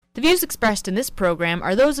The views expressed in this program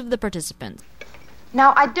are those of the participants.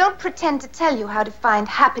 Now, I don't pretend to tell you how to find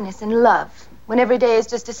happiness and love when every day is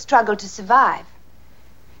just a struggle to survive.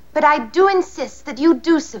 But I do insist that you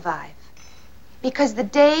do survive, because the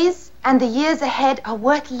days and the years ahead are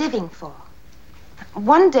worth living for.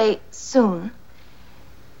 One day, soon,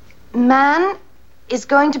 man is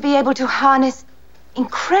going to be able to harness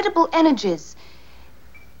incredible energies,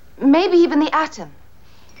 maybe even the atom.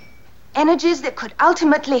 Energies that could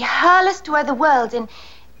ultimately hurl us to other worlds in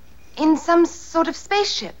some sort of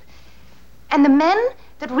spaceship. And the men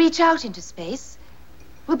that reach out into space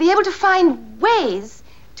will be able to find ways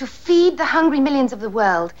to feed the hungry millions of the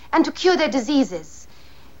world and to cure their diseases.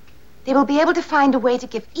 They will be able to find a way to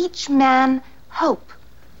give each man hope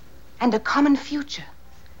and a common future.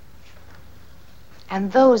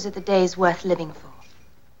 And those are the days worth living for.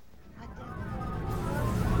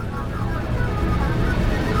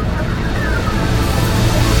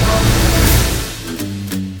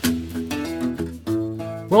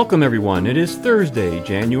 Welcome, everyone. It is Thursday,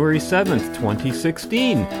 January 7th,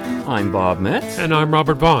 2016. I'm Bob Metz. And I'm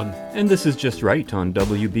Robert Vaughn. And this is Just Right on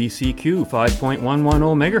WBCQ 5.110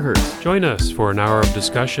 megahertz. Join us for an hour of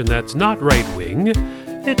discussion that's not right-wing,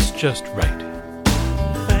 it's just right.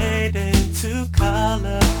 Fade into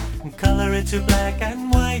color, and color into black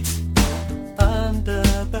and white. Under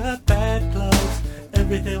the bedclothes,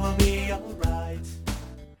 everything will be alright.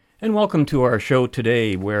 And welcome to our show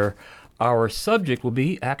today, where our subject will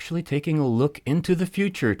be actually taking a look into the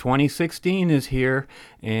future. 2016 is here,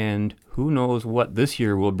 and who knows what this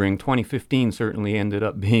year will bring. 2015 certainly ended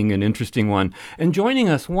up being an interesting one. And joining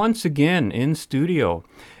us once again in studio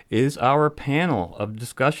is our panel of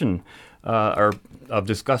discussion, or of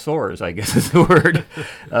discussors, I guess is the word.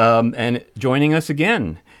 And joining us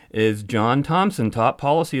again is John Thompson, top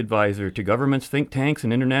policy advisor to governments, think tanks,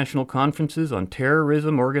 and international conferences on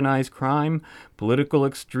terrorism, organized crime, political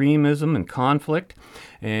extremism, and conflict.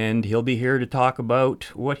 And he'll be here to talk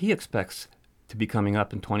about what he expects to be coming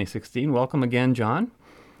up in 2016. Welcome again, John.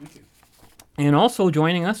 Thank you. And also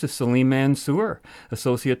joining us is Salim Mansour,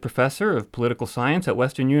 Associate Professor of Political Science at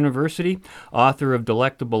Western University, author of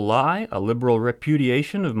Delectable Lie, A Liberal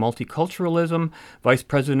Repudiation of Multiculturalism, Vice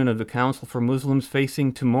President of the Council for Muslims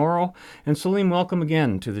Facing Tomorrow. And Salim, welcome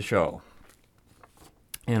again to the show.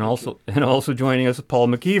 And also joining us is Paul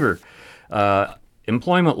McKeever,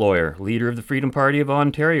 employment lawyer, leader of the Freedom Party of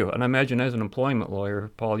Ontario. And I imagine as an employment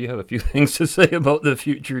lawyer, Paul, you have a few things to say about the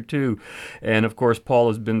future too. And of course, Paul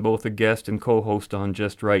has been both a guest and co-host on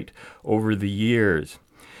Just Right over the years.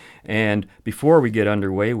 And before we get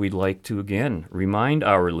underway, we'd like to again remind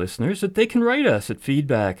our listeners that they can write us at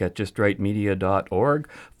feedback@justrightmedia.org,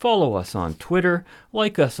 follow us on Twitter,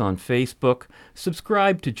 like us on Facebook,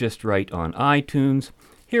 subscribe to Just Right on iTunes,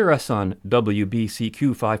 hear us on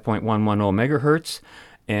WBCQ 5.110 megahertz,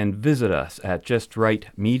 and visit us at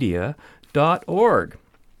justrightmedia.org.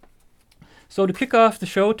 So to kick off the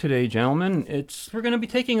show today, gentlemen, we're going to be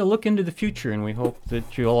taking a look into the future, and we hope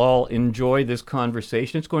that you'll all enjoy this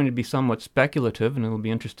conversation. It's going to be somewhat speculative, and it'll be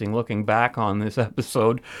interesting looking back on this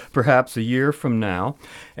episode perhaps a year from now.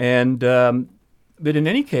 And but in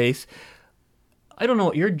any case, I don't know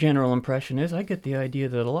what your general impression is. I get the idea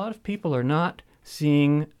that a lot of people are not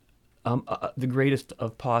seeing the greatest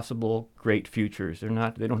of possible great futures. They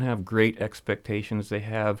don't have great expectations. They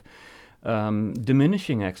have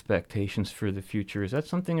diminishing expectations for the future. Is that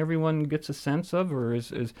something everyone gets a sense of, or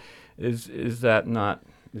is that not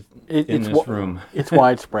in this room? It's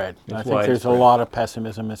widespread. I think widespread. There's a lot of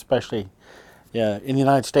pessimism, especially in the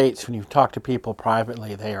United States. When you talk to people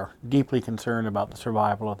privately, they are deeply concerned about the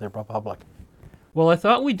survival of their republic. Well, I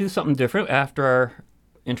thought we'd do something different after our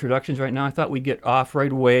introductions right now. I thought we'd get off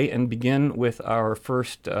right away and begin with our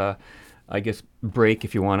first, break,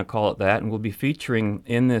 if you want to call it that. And we'll be featuring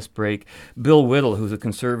in this break Bill Whittle, who's a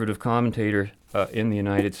conservative commentator in the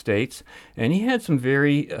United States. And he had some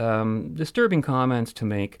very disturbing comments to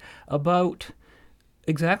make about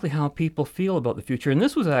exactly how people feel about the future. And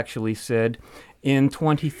this was actually said in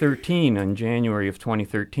 2013, in January of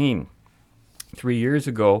 2013. 3 years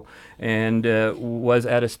ago, and was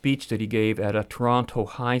at a speech that he gave at a Toronto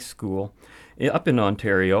high school up in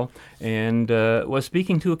Ontario, and was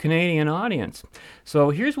speaking to a Canadian audience.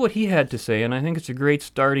 So here's what he had to say, and I think it's a great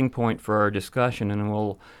starting point for our discussion, and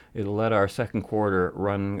it'll let our second quarter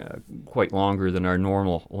run quite longer than our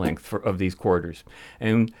normal length of these quarters.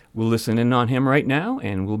 And we'll listen in on him right now,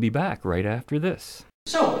 and we'll be back right after this.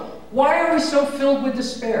 So, why are we so filled with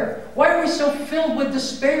despair? Why are we so filled with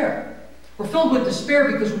despair? We're filled with despair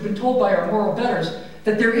because we've been told by our moral betters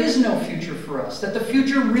that there is no future for us, that the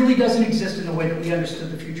future really doesn't exist in the way that we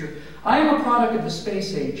understood the future. I am a product of the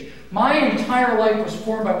space age. My entire life was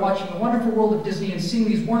formed by watching The Wonderful World of Disney and seeing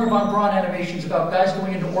these Werner von Braun animations about guys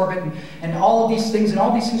going into orbit and all of these things, and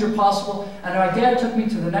all these things are possible. And my dad took me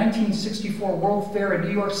to the 1964 World Fair in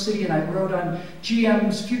New York City, and I rode on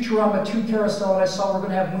GM's Futurama 2 carousel, and I saw we're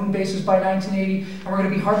going to have moon bases by 1980, and we're going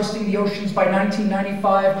to be harvesting the oceans by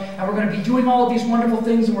 1995, and we're going to be doing all of these wonderful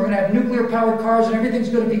things, and we're going to have nuclear-powered cars, and everything's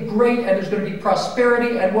going to be great, and there's going to be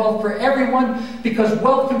prosperity and wealth for everyone, because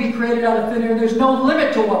wealth can be created out of thin air. There's no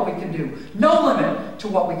limit to what we can do. No limit to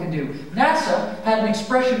what we can do. NASA had an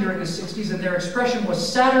expression during the 60s, and their expression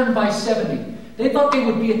was Saturn by 70. They thought they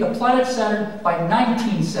would be at the planet Saturn by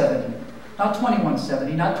 1970. Not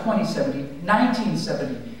 2170, not 2070,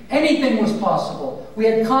 1970. Anything was possible. We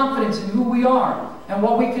had confidence in who we are and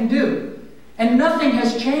what we can do. And nothing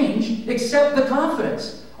has changed except the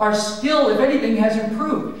confidence. Our skill, if anything, has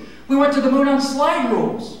improved. We went to the moon on slide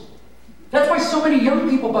rules. That's why so many young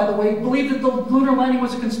people, by the way, believe that the lunar landing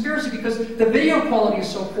was a conspiracy, because the video quality is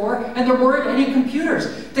so poor and there weren't any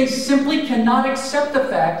computers. They simply cannot accept the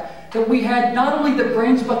fact that we had not only the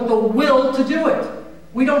brains but the will to do it.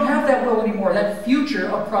 We don't have that will anymore. That future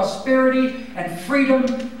of prosperity and freedom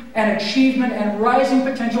and achievement and rising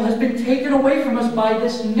potential has been taken away from us by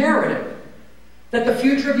this narrative that the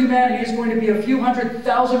future of humanity is going to be a few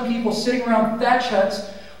 100,000 people sitting around thatch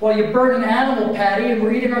huts while you burn an animal patty and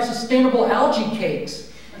we're eating our sustainable algae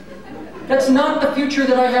cakes. That's not the future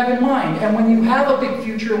that I have in mind. And when you have a big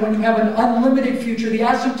future, when you have an unlimited future, the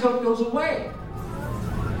asymptote goes away.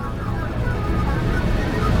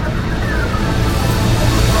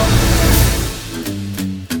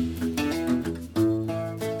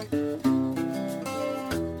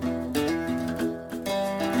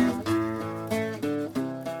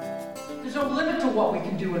 There's no limit to what we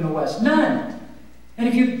can do in the West. None. And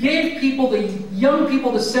if you gave people, the young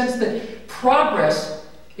people, the sense that progress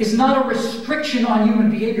is not a restriction on human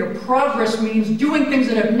behavior. Progress means doing things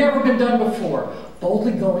that have never been done before.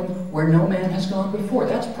 Boldly going where no man has gone before.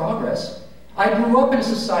 That's progress. I grew up in a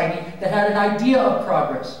society that had an idea of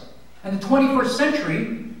progress. In the 21st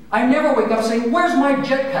century, I never wake up saying, where's my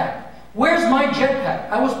jetpack? Where's my jetpack?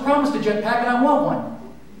 I was promised a jetpack and I want one.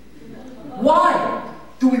 Why?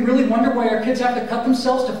 Do we really wonder why our kids have to cut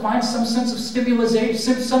themselves to find some sense of stimulation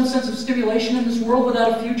in this world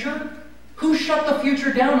without a future? Who shut the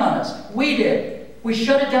future down on us? We did. We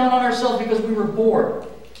shut it down on ourselves because we were bored.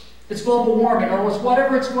 It's global warming, or was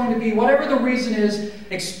whatever it's going to be, whatever the reason is,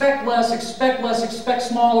 expect less, expect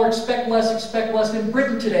smaller, expect less. In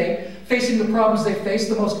Britain today, facing the problems they face,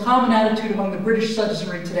 the most common attitude among the British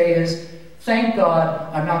citizenry today is, thank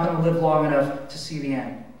God I'm not going to live long enough to see the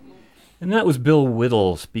end. And that was Bill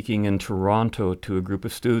Whittle speaking in Toronto to a group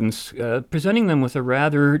of students, presenting them with a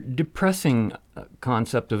rather depressing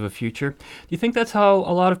concept of a future. Do you think that's how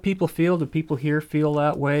a lot of people feel? Do people here feel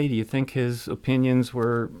that way? Do you think his opinions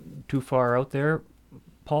were too far out there?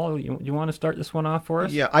 Paul, you want to start this one off for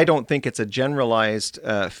us? Yeah, I don't think it's a generalized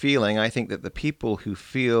feeling. I think that the people who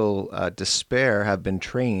feel despair have been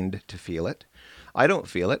trained to feel it. I don't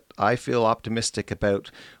feel it. I feel optimistic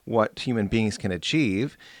about what human beings can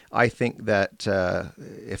achieve. I think that,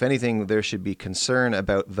 if anything, there should be concern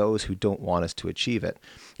about those who don't want us to achieve it.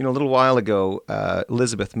 You know, a little while ago,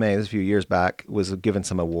 Elizabeth May, this was a few years back, was given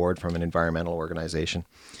some award from an environmental organization.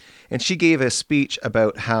 And she gave a speech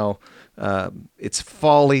about how it's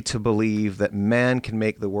folly to believe that man can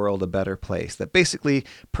make the world a better place, that basically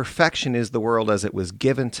perfection is the world as it was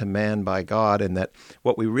given to man by God, and that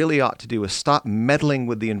what we really ought to do is stop meddling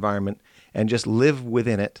with the environment and just live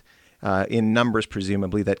within it in numbers,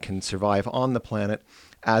 presumably, that can survive on the planet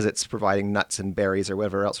as it's providing nuts and berries or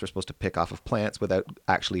whatever else we're supposed to pick off of plants without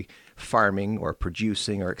actually farming or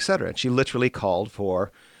producing or et cetera. And she literally called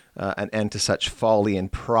for an end to such folly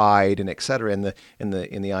and pride and et cetera in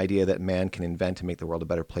the idea that man can invent and make the world a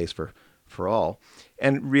better place for all,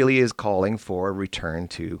 and really is calling for a return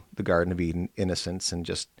to the Garden of Eden innocence and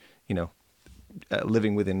just,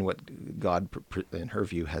 living within what God, in her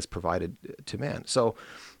view, has provided to man. So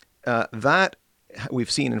that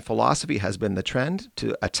we've seen in philosophy has been the trend,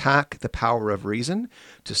 to attack the power of reason,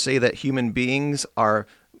 to say that human beings are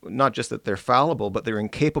not just that they're fallible, but they're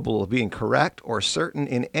incapable of being correct or certain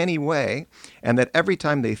in any way, and that every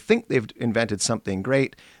time they think they've invented something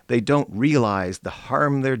great, they don't realize the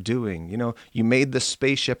harm they're doing. You made the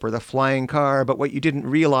spaceship or the flying car, but what you didn't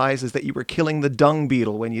realize is that you were killing the dung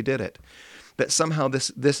beetle when you did it. That somehow this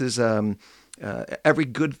is every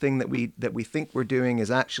good thing that we think we're doing is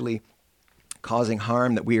actually causing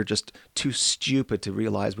harm that we are just too stupid to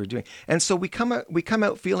realize we're doing. And so we come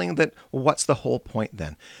out feeling that, well, what's the whole point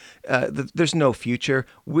then? There's no future.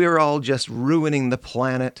 We're all just ruining the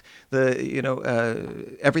planet.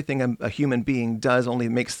 Everything a human being does only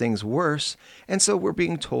makes things worse. And so we're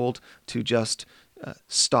being told to just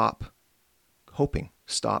stop hoping,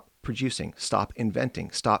 stop producing, stop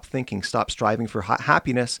inventing, stop thinking, stop striving for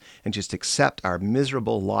happiness, and just accept our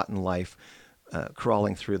miserable lot in life,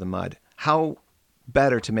 crawling through the mud. How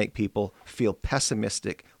better to make people feel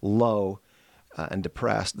pessimistic, low, and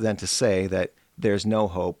depressed than to say that there's no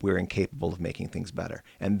hope, we're incapable of making things better.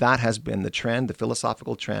 And that has been the trend, the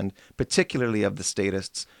philosophical trend, particularly of the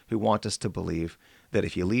statists who want us to believe that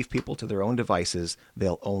if you leave people to their own devices,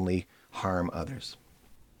 they'll only harm others.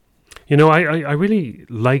 You know, I really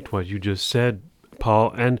liked what you just said,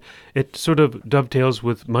 Paul, and it sort of dovetails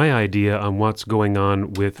with my idea on what's going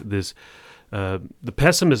on with this, the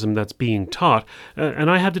pessimism that's being taught. And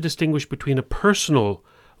I have to distinguish between a personal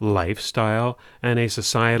lifestyle and a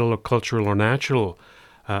societal or cultural or national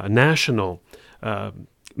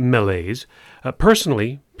malaise.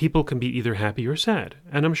 Personally, people can be either happy or sad.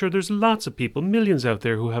 And I'm sure there's lots of people, millions out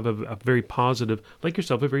there, who have a very positive, like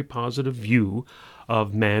yourself, a very positive view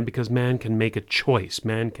of man, because man can make a choice.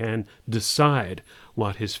 Man can decide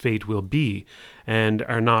what his fate will be, and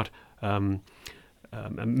are not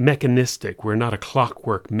mechanistic. We're not a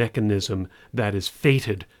clockwork mechanism that is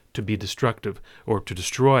fated to be destructive or to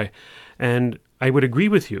destroy. And I would agree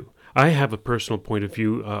with you. I have a personal point of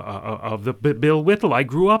view of the Bill Whittle. I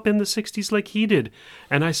grew up in the 60s like he did,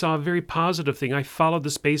 and I saw a very positive thing. I followed the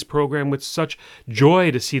space program with such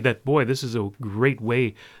joy to see that, boy, this is a great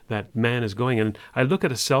way that man is going. And I look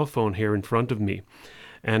at a cell phone here in front of me,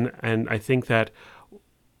 and I think that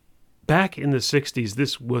back in the 60s,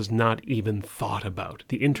 this was not even thought about.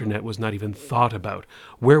 The internet was not even thought about.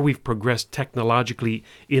 Where we've progressed technologically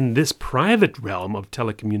in this private realm of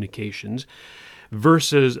telecommunications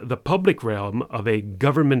versus the public realm of a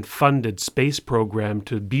government-funded space program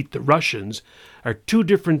to beat the Russians are two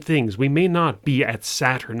different things. We may not be at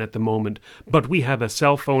Saturn at the moment, but we have a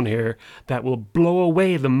cell phone here that will blow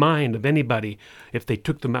away the mind of anybody. If they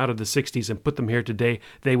took them out of the 60s and put them here today,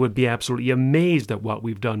 they would be absolutely amazed at what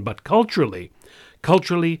we've done. But culturally,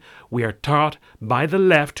 we are taught by the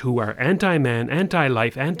left, who are anti-man,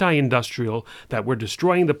 anti-life, anti-industrial, that we're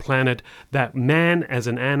destroying the planet, that man as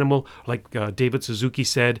an animal, like David Suzuki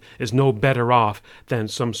said, is no better off than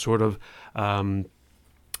some sort of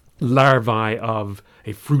larvae of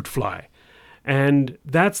a fruit fly. And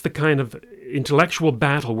that's the kind of intellectual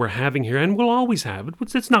battle we're having here, and we'll always have it.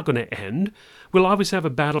 It's not going to end. We'll always have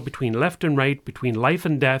a battle between left and right, between life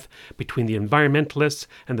and death, between the environmentalists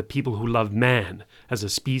and the people who love man as a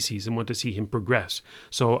species and want to see him progress.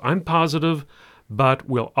 So I'm positive, but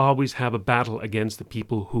we'll always have a battle against the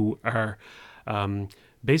people who are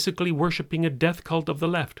basically worshiping a death cult of the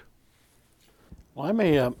left. Well, I'm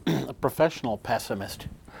a professional pessimist.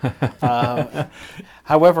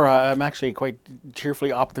 However, I'm actually quite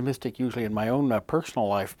cheerfully optimistic usually in my own personal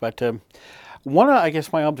life. But one of, I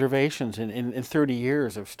guess, my observations in 30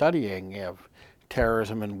 years of studying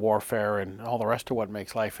terrorism and warfare and all the rest of what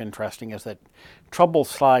makes life interesting is that trouble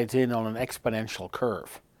slides in on an exponential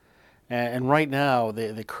curve. And right now,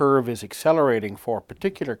 the curve is accelerating for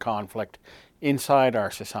particular conflict inside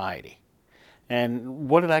our society. And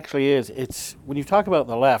what it actually is, it's when you talk about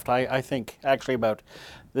the left, I think actually about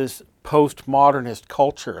this postmodernist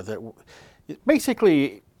culture that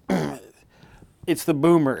basically it's the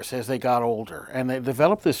boomers as they got older, and they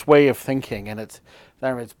developed this way of thinking, and it's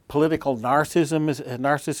political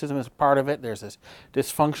narcissism is a part of it. There's this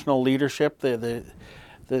dysfunctional leadership, the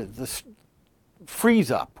freeze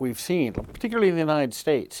up we've seen, particularly in the United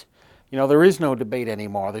States. You know, there is no debate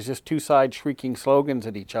anymore. There's just two sides shrieking slogans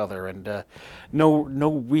at each other, and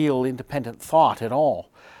no real independent thought at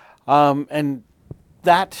all. And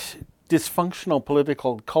that dysfunctional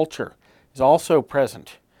political culture is also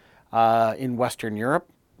present in Western Europe,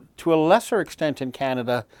 to a lesser extent in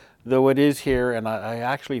Canada, though it is here, and I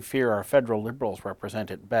actually fear our federal Liberals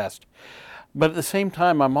represent it best. But at the same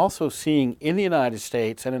time, I'm also seeing in the United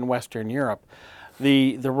States and in Western Europe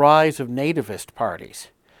the rise of nativist parties.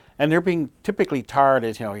 And they're being typically tarred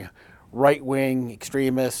as, right-wing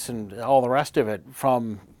extremists and all the rest of it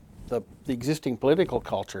from the existing political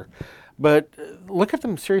culture. But look at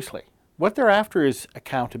them seriously. What they're after is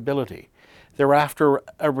accountability. They're after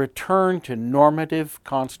a return to normative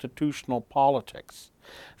constitutional politics.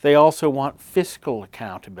 They also want fiscal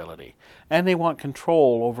accountability. And they want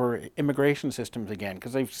control over immigration systems again,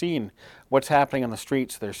 because they've seen what's happening on the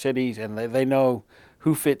streets of their cities, and they know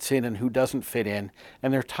who fits in and who doesn't fit in,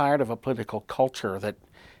 and they're tired of a political culture that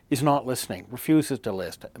is not listening, refuses to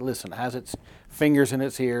listen, has its fingers in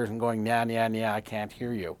its ears and going, yeah, I can't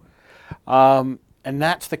hear you. And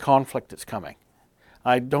that's the conflict that's coming.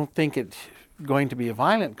 I don't think it's going to be a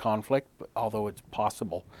violent conflict, although it's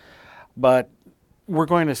possible. But we're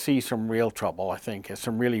going to see some real trouble, I think,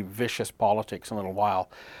 some really vicious politics in a little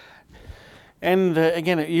while. And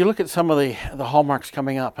again, you look at some of the hallmarks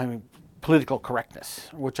coming up. I mean, political correctness,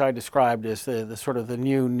 which I described as the sort of the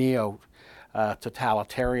new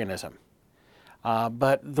neo-totalitarianism.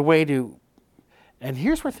 But the way to, and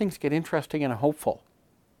here's where things get interesting and hopeful.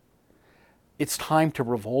 It's time to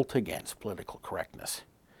revolt against political correctness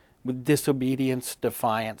with disobedience,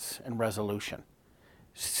 defiance, and resolution.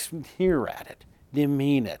 Sneer at it,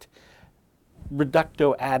 demean it,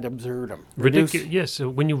 reducto ad absurdum. Yes,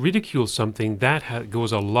 when you ridicule something, that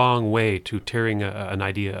goes a long way to tearing an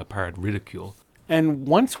idea apart, ridicule. And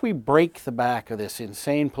once we break the back of this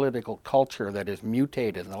insane political culture that has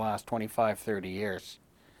mutated in the last 25, 30 years,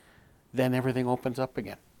 then everything opens up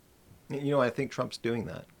again. I think Trump's doing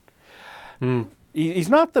that. He's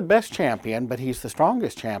not the best champion, but he's the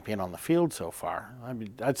strongest champion on the field so far. I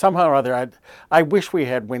mean, somehow or other, I wish we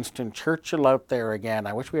had Winston Churchill out there again.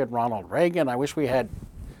 I wish we had Ronald Reagan. I wish we had,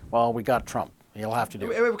 well, we got Trump. He'll have to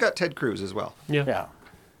do it. We've got Ted Cruz as well. Yeah.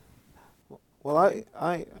 Well,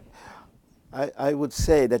 I would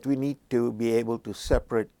say that we need to be able to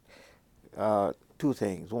separate two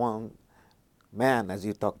things. One, man, as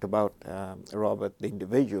you talked about, Robert, the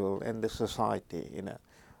individual, and the society,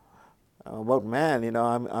 about man,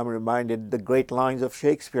 I'm reminded the great lines of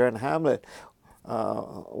Shakespeare and Hamlet.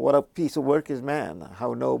 What a piece of work is man,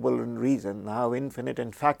 how noble in reason, how infinite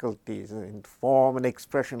in faculties, in form and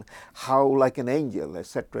expression, how like an angel,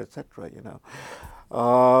 etc., etc.,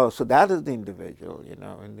 So that is the individual,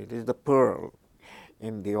 and it is the pearl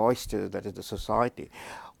in the oyster that is the society.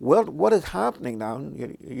 Well, what is happening now,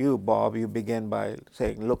 you, Bob, you begin by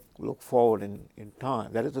saying, look forward in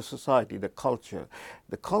time. That is the society, the culture.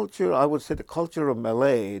 The culture, I would say the culture of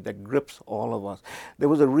Malay that grips all of us. There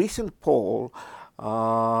was a recent poll,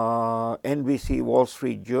 NBC Wall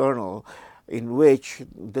Street Journal, in which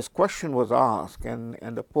this question was asked,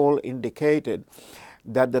 and the poll indicated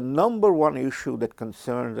that the number one issue that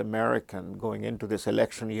concerns Americans going into this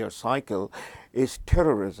election year cycle is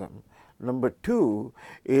terrorism. Number two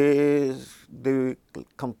is the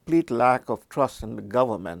complete lack of trust in the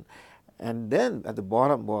government. And then at the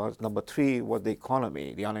bottom was, number three was the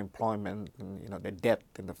economy, the unemployment, and, the debt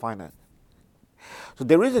and the finance. So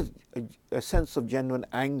there is a sense of genuine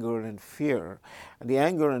anger and fear. And the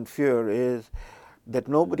anger and fear is that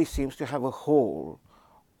nobody seems to have a hold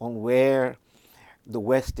on where the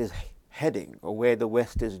West is heading or where the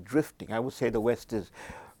West is drifting. I would say the West is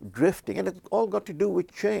drifting, and it's all got to do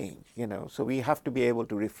with change, So we have to be able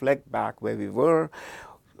to reflect back where we were,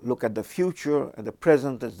 look at the future, and the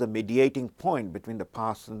present as the mediating point between the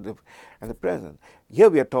past and the present. Here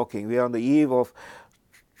we are on the eve of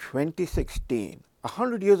 2016.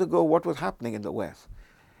 100 years ago, what was happening in the West?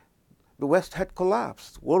 The West had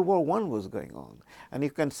collapsed. World War I was going on. And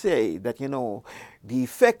you can say that, the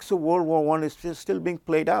effects of World War I is still being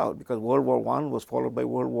played out, because World War I was followed by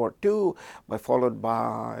World War II, followed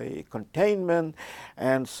by containment.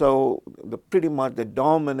 And so pretty much the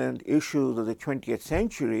dominant issues of the 20th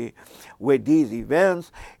century were these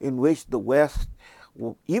events in which the West,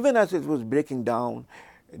 even as it was breaking down,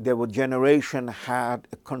 there were generation had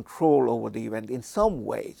a control over the event in some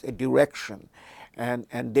ways, a direction.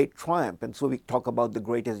 And they triumph. And so we talk about the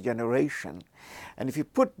greatest generation. And if you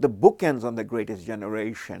put the bookends on the greatest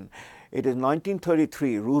generation, it is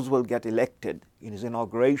 1933, Roosevelt gets elected in his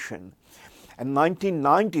inauguration. And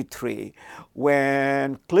 1993,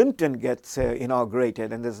 when Clinton gets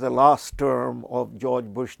inaugurated, and this is the last term of George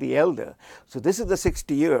Bush the Elder. So this is the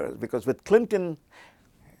 60 years, because with Clinton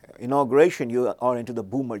inauguration, you are into the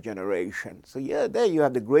boomer generation. So there you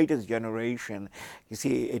have the greatest generation. You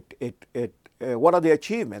see, what are the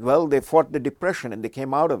achievements? Well, they fought the Depression and they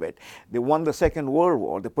came out of it. They won the Second World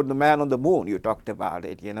War. They put the man on the moon. You talked about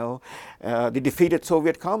it, They defeated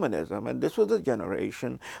Soviet communism. And this was the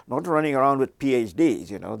generation not running around with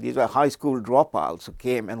PhDs, These are high school dropouts who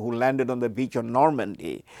came and who landed on the beach of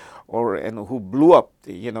Normandy and who blew up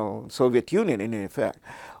the, Soviet Union in effect.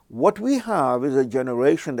 What we have is a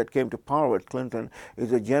generation that came to power with Clinton,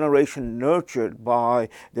 is a generation nurtured by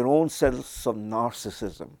their own sense of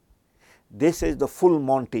narcissism. This is the full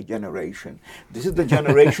Monty generation. This is the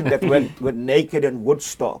generation that went naked in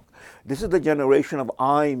Woodstock. This is the generation of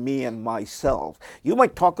I, me, and myself. You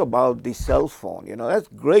might talk about the cell phone, that's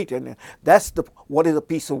great, and that's what is a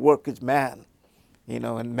piece of work is man.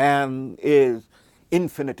 and man is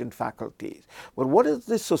infinite in faculties. But what is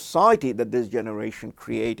this society that this generation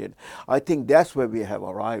created? I think that's where we have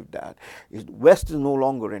arrived at. West is no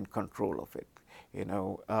longer in control of it.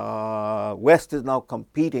 West is now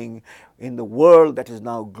competing in the world that is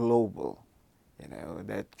now global.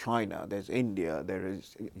 There's China, there's India, there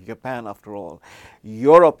is Japan after all.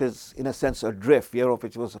 Europe is in a sense adrift. Europe,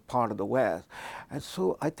 which was a part of the West. And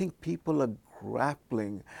so I think people are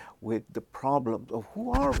grappling with the problems of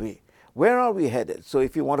who are we? Where are we headed? So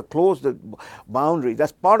if you want to close the boundaries,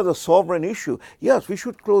 that's part of the sovereign issue. Yes, we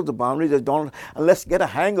should close the boundaries and let's get a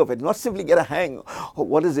hang of it. Not simply get a hang of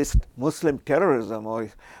what is this Muslim terrorism,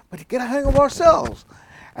 but get a hang of ourselves.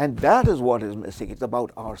 And that is what is missing. It's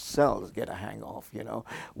about ourselves, get a hang of,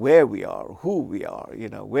 where we are, who we are,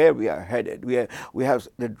 where we are headed. We have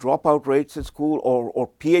the dropout rates in school or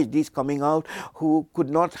PhDs coming out who could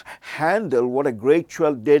not handle what a grade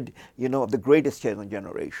 12 did, of the greatest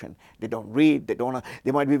generation. They don't read,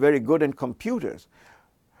 they might be very good in computers.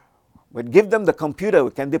 But give them the computer,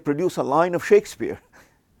 can they produce a line of Shakespeare?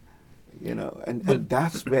 And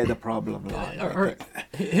that's where the problem lies.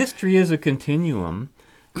 History is a continuum,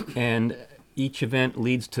 and each event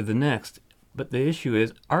leads to the next. But the issue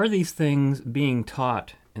is, are these things being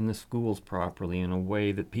taught in the schools properly in a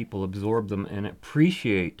way that people absorb them and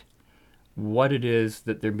appreciate what it is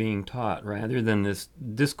that they're being taught, rather than this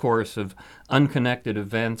discourse of unconnected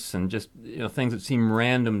events and just things that seem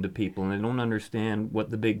random to people and they don't understand what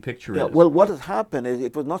the big picture is? Well, what has happened is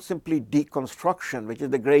it was not simply deconstruction, which is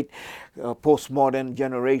the great postmodern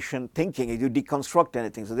generation thinking. You deconstruct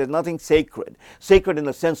anything, so there's nothing sacred. Sacred in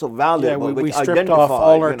the sense of valuable. Yeah, we stripped off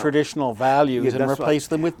all our traditional values and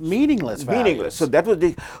replaced them with meaningless values. Meaningless. So that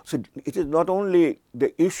was so it is not only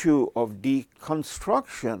the issue of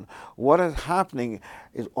deconstruction. What is happening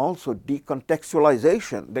is also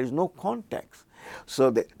decontextualization. There is no context. So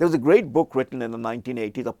there was a great book written in the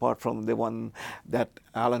 1980s, apart from the one that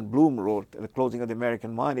Alan Bloom wrote, The Closing of the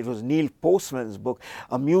American Mind. It was Neil Postman's book,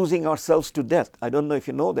 Amusing Ourselves to Death. I don't know if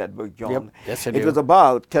you know that book, John. Yep. Yes, I do. It was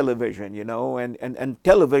about television, and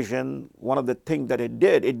television, one of the things that it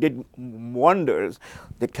did wonders.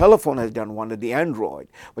 The telephone has done wonders, the Android,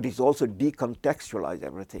 but it's also decontextualized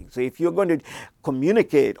everything. So if you're going to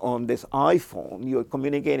communicate on this iPhone, you're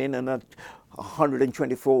communicating in a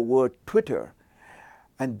 124-word Twitter.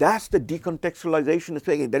 And that's the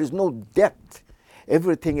decontextualization. There is no depth.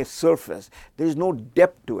 Everything is surface. There is no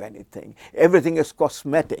depth to anything. Everything is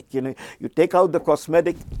cosmetic. You take out the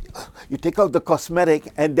cosmetic,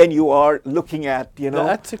 and then you are looking at,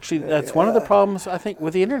 That's one of the problems, I think,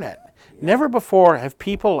 with the internet. Never before have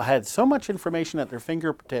people had so much information at their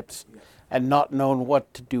fingertips and not known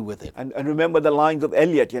what to do with it. And remember the lines of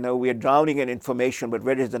Eliot, we are drowning in information, but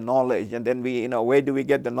where is the knowledge? And then where do we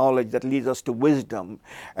get the knowledge that leads us to wisdom?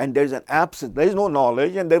 And there's an absence, there is no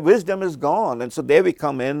knowledge, and the wisdom is gone. And so there we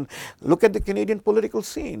come in. Look at the Canadian political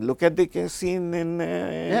scene. Look at the scene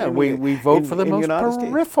in we vote for the most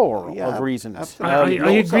peripheral of reasons. I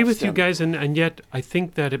agree with you guys, and yet I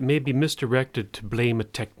think that it may be misdirected to blame a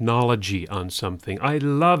technology on something. I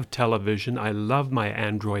love television. I love my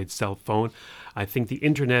Android cell phone. I think the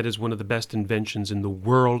internet is one of the best inventions in the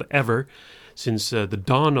world ever since the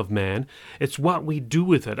dawn of man. It's what we do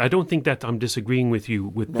with it. I don't think that I'm disagreeing with you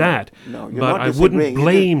with that, but I wouldn't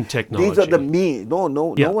blame technology. These are the me. No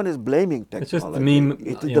one is blaming technology.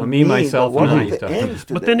 It's just me, myself, and I stuff.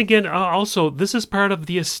 But then again, also, this is part of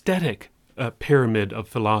the aesthetic pyramid of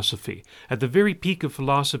philosophy. At the very peak of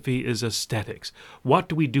philosophy is aesthetics. What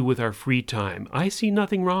do we do with our free time? I see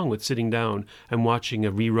nothing wrong with sitting down and watching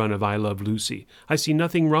a rerun of I Love Lucy. I see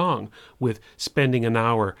nothing wrong with spending an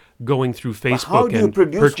hour going through Facebook and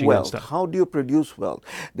purchasing wealth? stuff. How do you produce wealth?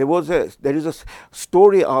 There is a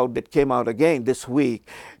story out that came out again this week.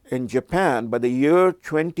 In Japan, by the year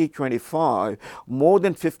 2025, more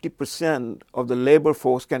than 50% of the labor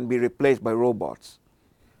force can be replaced by robots.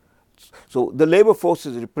 So the labor force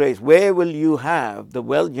is replaced. Where will you have the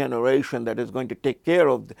wealth generation that is going to take care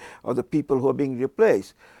of the people who are being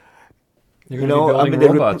replaced? They're going to be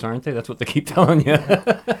building robots, aren't they? That's what they keep telling you.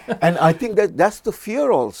 And I think that's the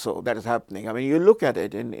fear also that is happening. I mean, you look at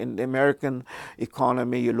it in the American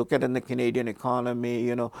economy, you look at it in the Canadian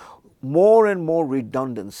economy, more and more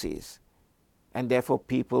redundancies. And therefore,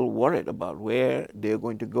 people worried about where they're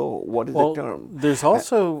going to go. What is the term? There's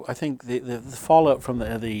also, I think, the fallout from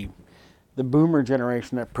the boomer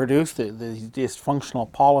generation that produced the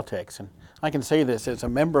dysfunctional politics. And I can say this as a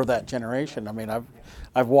member of that generation. I mean,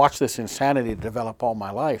 I've watched this insanity develop all my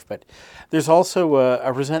life. But there's also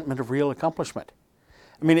a resentment of real accomplishment.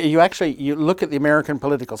 I mean, you look at the American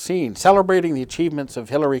political scene, celebrating the achievements of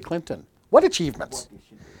Hillary Clinton. What achievements?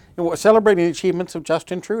 We're celebrating the achievements of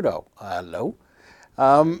Justin Trudeau. Hello.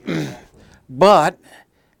 But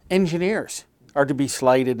engineers are to be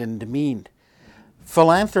slighted and demeaned.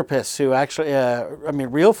 Philanthropists who actually,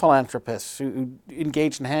 real philanthropists who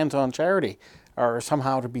engage in hands-on charity are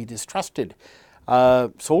somehow to be distrusted.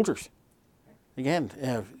 Soldiers,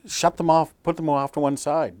 again, shut them off, put them off to one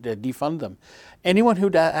side, defund them. Anyone who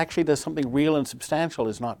actually does something real and substantial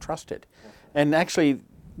is not trusted. And actually,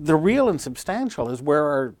 the real and substantial is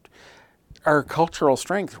where our cultural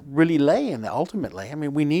strength really lay in ultimately. I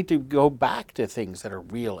mean, we need to go back to things that are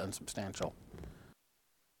real and substantial.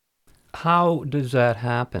 How does that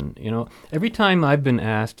happen? You know, every time I've been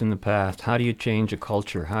asked in the past, how do you change a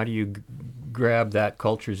culture? How do you grab that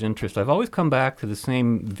culture's interest? I've always come back to the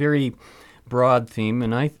same very broad theme,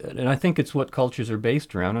 and I think it's what cultures are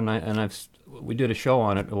based around. We did a show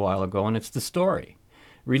on it a while ago, and it's the story.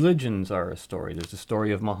 Religions are a story. There's the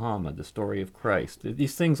story of Muhammad, the story of Christ.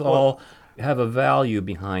 These things all have a value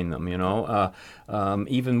behind them, you know.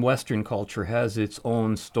 Even Western culture has its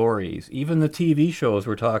own stories. Even the TV shows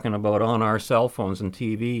we're talking about on our cell phones and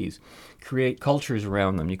TVs create cultures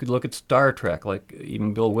around them. You could look at Star Trek, like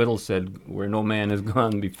even Bill Whittle said, where no man has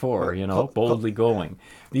gone before, you know, boldly going.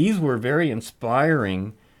 These were very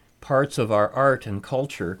inspiring parts of our art and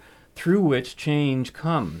culture through which change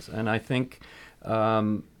comes. And I think,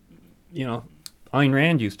 you know, Ayn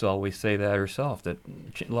Rand used to always say that herself, that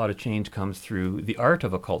a lot of change comes through the art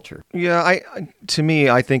of a culture. Yeah, to me,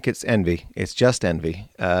 I think it's envy. It's just envy.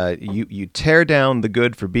 You tear down the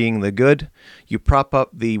good for being the good. You prop up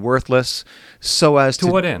the worthless so as to...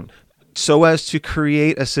 To what end? So as to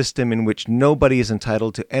create a system in which nobody is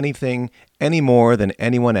entitled to anything any more than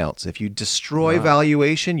anyone else. If you destroy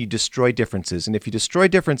valuation, you destroy differences. And if you destroy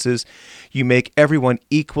differences, you make everyone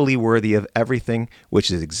equally worthy of everything,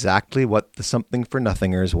 which is exactly what the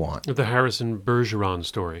something-for-nothingers want. The Harrison Bergeron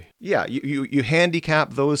story. Yeah, you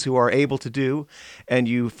handicap those who are able to do, and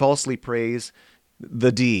you falsely praise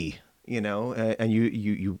the D, you know, and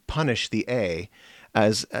you punish the A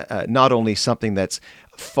as not only something that's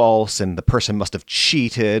false and the person must have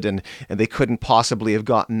cheated and they couldn't possibly have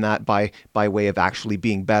gotten that by way of actually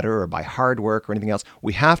being better or by hard work or anything else.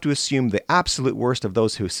 We have to assume the absolute worst of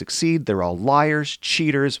those who succeed. They're all liars,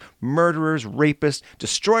 cheaters, murderers, rapists,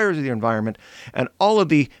 destroyers of the environment, and all of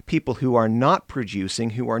the people who are not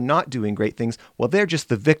producing, who are not doing great things, well, they're just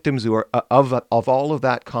the victims who are of all of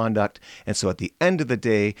that conduct. And so at the end of the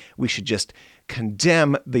day, we should just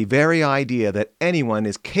condemn the very idea that anyone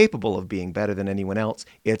is capable of being better than anyone else.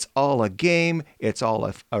 It's all a game, it's all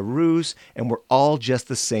a ruse, and we're all just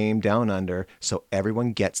the same down under, so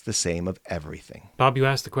everyone gets the same of everything. Bob, you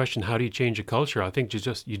asked the question, how do you change a culture? I think you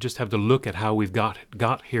just have to look at how we've got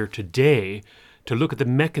here today to look at the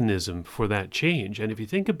mechanism for that change. And if you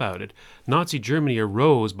think about it, Nazi Germany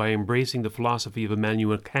arose by embracing the philosophy of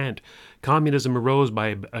Immanuel Kant. Communism arose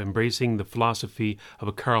by embracing the philosophy of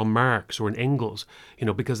a Karl Marx or an Engels, you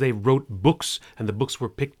know, because they wrote books and the books were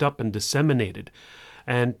picked up and disseminated.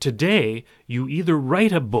 And today, you either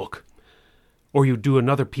write a book or you do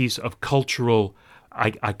another piece of cultural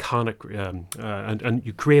iconic, and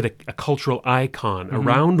you create a cultural icon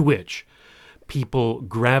around which people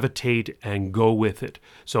gravitate and go with it.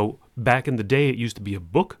 So back in the day, it used to be a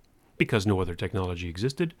book because no other technology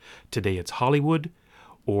existed. Today, it's Hollywood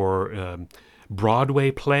or Broadway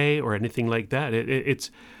play or anything like that.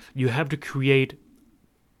 It's you have to create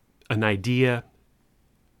an idea,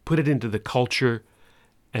 put it into the culture,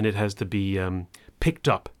 and it has to be picked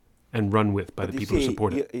up and run with by the people who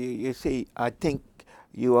support it. You see, I think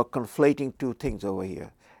you are conflating two things over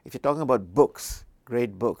here. If you're talking about books,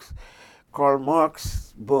 great books, Karl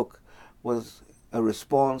Marx's book was a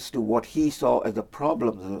response to what he saw as the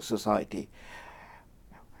problems of society.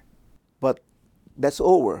 But that's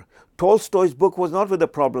over. Tolstoy's book was not with the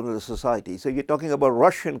problems of the society. So you're talking about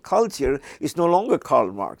Russian culture, it's no longer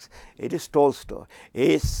Karl Marx. It is Tolstoy,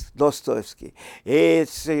 it's Dostoevsky,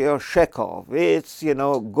 it's Chekhov, it's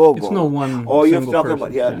Gogol. It's no one or you're single talking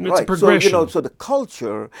person. about, It's right. a progression. So the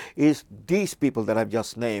culture is these people that I've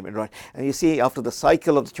just named, right? And you see, after the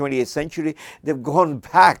cycle of the 20th century, they've gone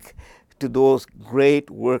back to those great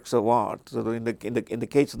works of art. So in the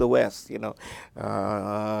case of the West,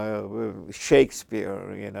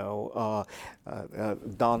 Shakespeare,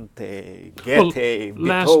 Dante, Goethe,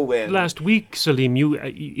 Beethoven. Last week, Salim, you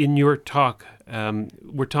in your talk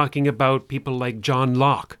were talking about people like John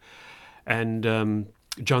Locke and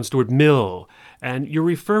John Stuart Mill, and you're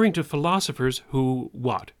referring to philosophers who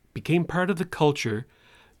became part of the culture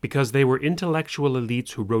because they were intellectual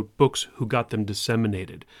elites who wrote books who got them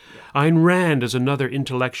disseminated. Ayn Rand is another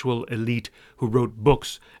intellectual elite who wrote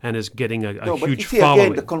books and is getting a No, but huge you see,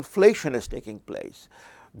 following. again, the conflation is taking place.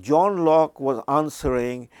 John Locke was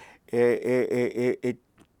answering a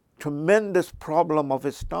tremendous problem of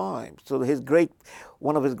his time. So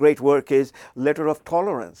one of his great work is Letter of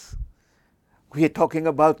Tolerance. We are talking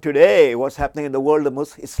about today what's happening in the world of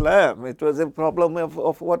Islam. It was a problem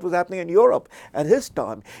of what was happening in Europe at his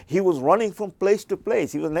time. He was running from place to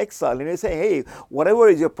place. He was in exile, and he was saying, hey, whatever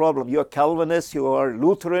is your problem, you are Calvinist, you are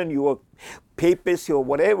Lutheran, you are Papist, you are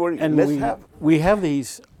whatever, And we have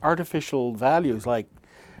these artificial values like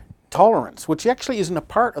tolerance, which actually isn't a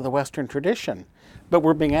part of the Western tradition, but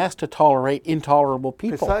we're being asked to tolerate intolerable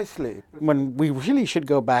people. Precisely. When we really should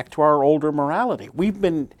go back to our older morality. We've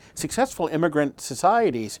been successful immigrant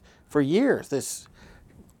societies for years. This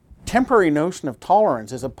temporary notion of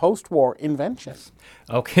tolerance is a post-war invention.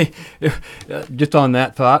 Okay, just on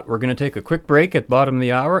that thought, we're going to take a quick break at the bottom of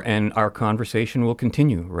the hour, and our conversation will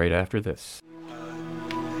continue right after this.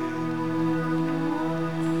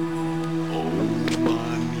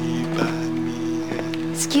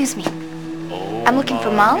 Excuse me. I'm looking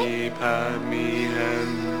for Molly.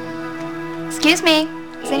 Excuse me.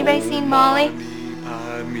 Has anybody seen Molly?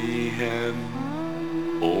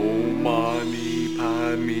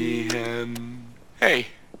 Hey,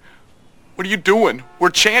 what are you doing? We're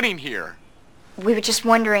chanting here. We were just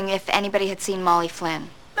wondering if anybody had seen Molly Flynn.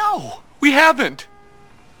 No, we haven't.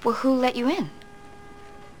 Well, who let you in?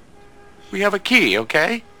 We have a key,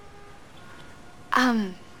 okay?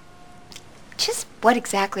 Just what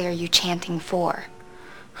exactly are you chanting for?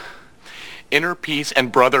 Inner peace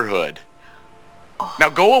and brotherhood. Now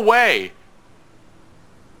go away.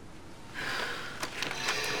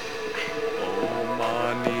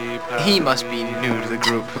 He must be new to the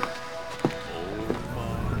group.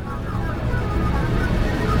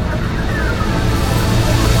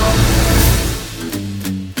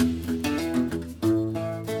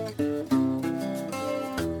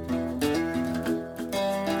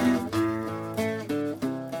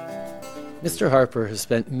 Mr. Harper has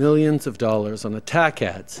spent millions of dollars on attack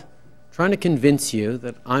ads trying to convince you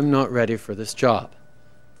that I'm not ready for this job.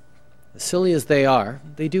 As silly as they are,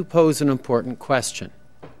 they do pose an important question.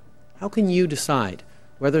 How can you decide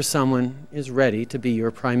whether someone is ready to be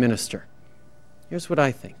your Prime Minister? Here's what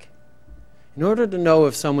I think. In order to know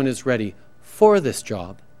if someone is ready for this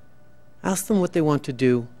job, ask them what they want to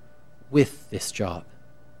do with this job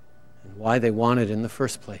and why they want it in the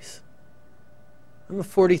first place. I'm a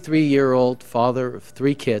 43-year-old father of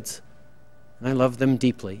 3 kids, and I love them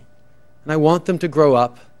deeply, and I want them to grow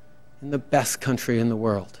up in the best country in the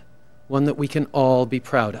world, one that we can all be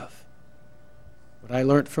proud of. What I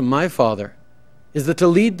learned from my father is that to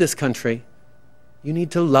lead this country, you need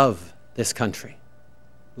to love this country.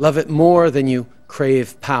 Love it more than you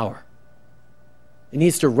crave power. It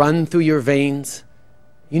needs to run through your veins.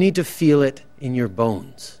 You need to feel it in your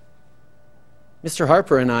bones. Mr.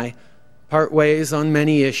 Harper and I part ways on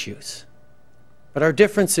many issues, but our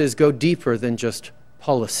differences go deeper than just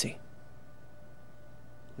policy.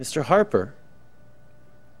 Mr. Harper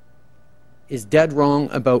is dead wrong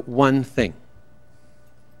about one thing.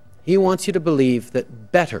 He wants you to believe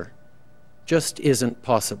that better just isn't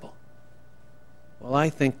possible. Well, I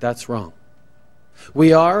think that's wrong.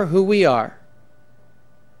 We are who we are,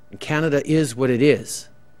 and Canada is what it is,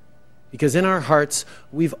 because in our hearts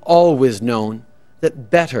we've always known that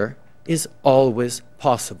better is always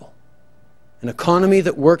possible. An economy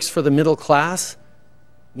that works for the middle class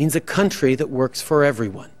means a country that works for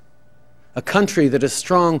everyone. A country that is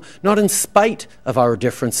strong not in spite of our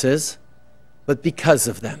differences, but because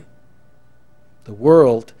of them. The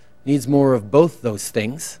world needs more of both those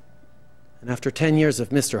things, and after 10 years of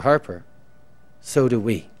Mr. Harper, so do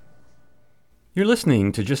we. You're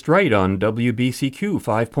listening to Just Right on WBCQ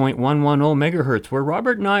 5.110 megahertz, where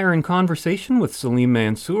Robert and I are in conversation with Salim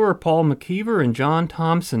Mansour, Paul McKeever, and John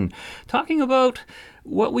Thompson, talking about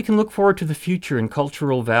what we can look forward to the future in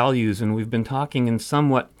cultural values, and we've been talking in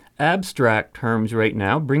somewhat abstract terms right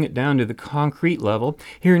now. Bring it down to the concrete level.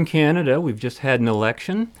 Here in Canada, we've just had an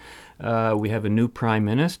election. We have a new Prime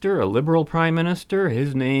Minister, a Liberal Prime Minister.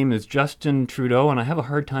 His name is Justin Trudeau, and I have a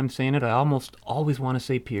hard time saying it. I almost always want to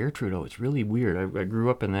say Pierre Trudeau. It's really weird. I grew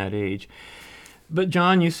up in that age. But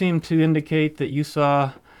John, you seem to indicate that you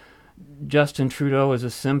saw Justin Trudeau as a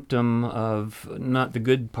symptom of not the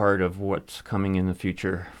good part of what's coming in the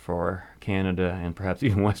future for Canada and perhaps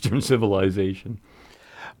even Western civilization.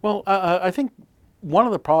 Well, I think one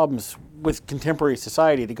of the problems with contemporary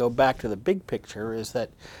society, to go back to the big picture, is that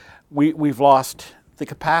we've lost the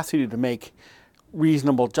capacity to make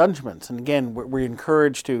reasonable judgments. And again, we're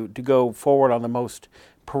encouraged to go forward on the most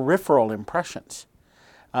peripheral impressions.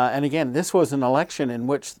 And again, this was an election in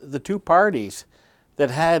which the two parties that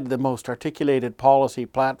had the most articulated policy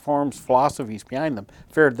platforms, philosophies behind them,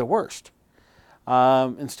 fared the worst.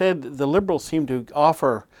 Instead, the Liberals seemed to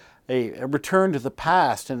offer a return to the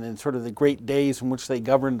past and sort of the great days in which they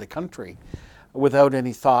governed the country without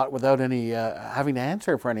any thought, without any having to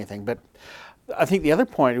answer for anything. But I think the other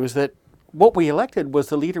point was that what we elected was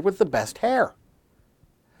the leader with the best hair.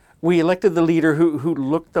 We elected the leader who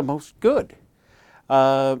looked the most good.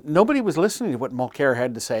 Nobody was listening to what Mulcair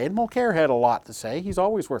had to say, and Mulcair had a lot to say. He's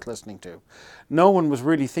always worth listening to. No one was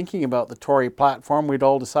really thinking about the Tory platform. We'd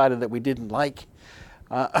all decided that we didn't like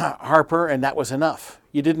Harper, and that was enough.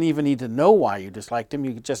 You didn't even need to know why you disliked him.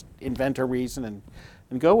 You could just invent a reason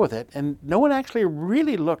and go with it. And no one actually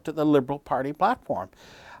really looked at the Liberal Party platform.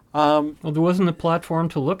 Well, there wasn't a platform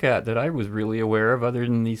to look at that I was really aware of, other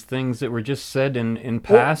than these things that were just said in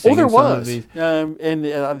passing. Oh, there in some was. Of these... And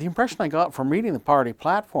the impression I got from reading the party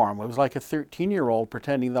platform, it was like a 13-year-old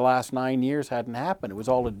pretending the last 9 years hadn't happened. It was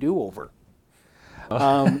all a do-over.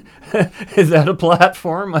 Is that a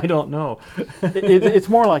platform? I don't know. It's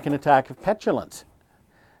more like an attack of petulance.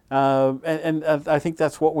 And I think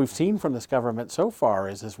that's what we've seen from this government so far,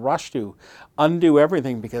 is this rush to undo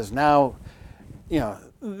everything because now,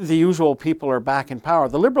 the usual people are back in power.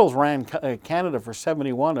 The Liberals ran Canada for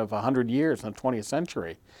 71 of 100 years in the 20th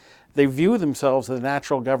century. They view themselves as the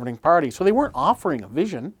natural governing party, so they weren't offering a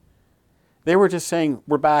vision. They were just saying,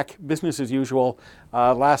 we're back, business as usual,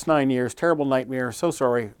 last 9 years, terrible nightmare, so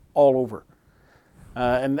sorry, all over.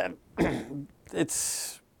 And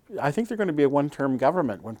I think they're going to be a one-term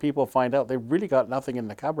government when people find out they've really got nothing in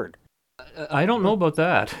the cupboard. I don't know about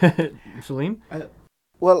that. Salim?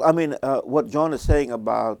 Well, I mean, what John is saying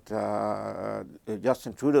about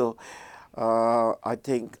Justin Trudeau, I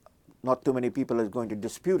think not too many people is going to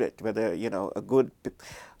dispute it. Whether a good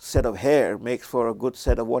set of hair makes for a good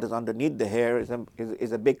set of what is underneath the hair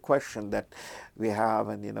is a big question that we have.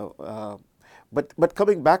 And but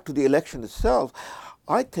coming back to the election itself,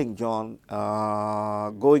 I think, John,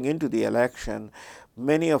 going into the election,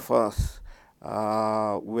 many of us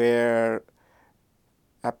were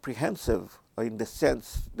apprehensive in the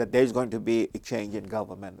sense that there's going to be a change in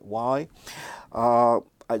government. Why?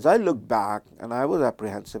 As I look back, and I was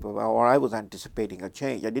apprehensive or I was anticipating a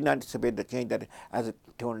change. I didn't anticipate the change that as it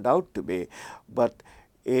turned out to be. But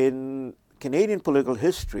in Canadian political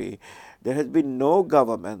history, there has been no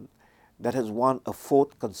government that has won a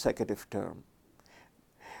fourth consecutive term.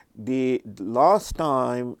 The last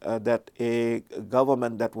time that a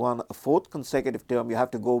government that won a fourth consecutive term, you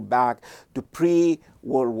have to go back to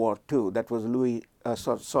pre-World War II. That was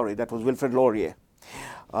that was Wilfrid Laurier.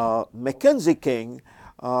 Mackenzie King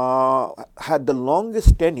had the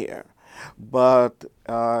longest tenure, but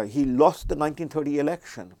he lost the 1930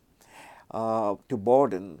 election to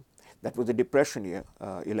Borden. That was the Depression year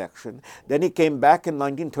election. Then he came back in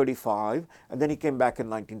 1935, and then he came back in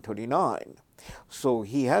 1939. So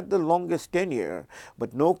he had the longest tenure,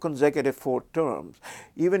 but no consecutive 4 terms.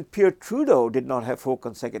 Even Pierre Trudeau did not have 4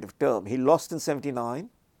 consecutive terms. He lost in 79,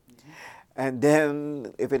 and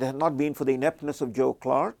then if it had not been for the ineptness of Joe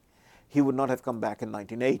Clark, he would not have come back in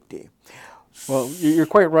 1980. Well, you're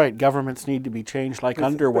quite right. Governments need to be changed like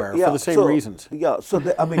underwear for the same reasons. Yeah, so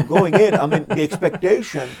going in, the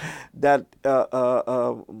expectation that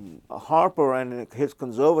Harper and his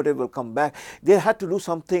Conservative will come back, they had to do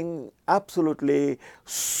something absolutely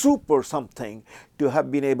super something to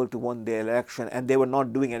have been able to win the election, and they were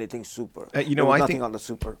not doing anything super. I think on the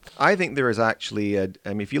super. I think there is actually,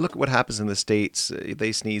 if you look at what happens in the States,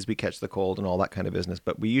 they sneeze, we catch the cold and all that kind of business,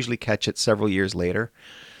 but we usually catch it several years later.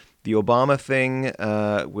 The Obama thing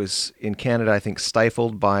was in Canada, I think,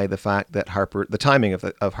 stifled by the fact that the timing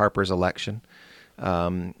of Harper's election,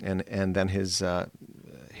 and then his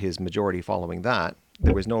majority following that.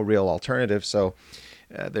 There was no real alternative, so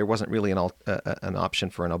there wasn't really an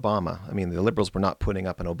option for an Obama. I mean, the Liberals were not putting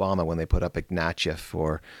up an Obama when they put up Ignatieff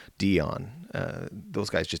or Dion.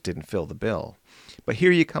 Those guys just didn't fill the bill. But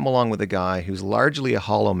here you come along with a guy who's largely a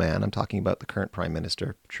hollow man. I'm talking about the current Prime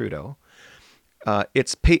Minister, Trudeau.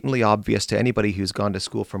 It's patently obvious to anybody who's gone to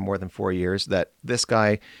school for more than 4 years that this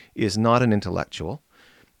guy is not an intellectual.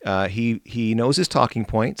 He knows his talking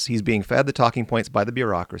points. He's being fed the talking points by the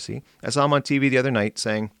bureaucracy. I saw him on TV the other night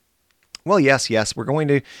saying Well, yes. We're going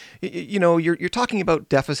to, you're talking about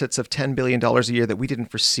deficits of $10 billion a year that we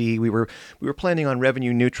didn't foresee. We were planning on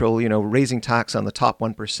revenue neutral, raising tax on the top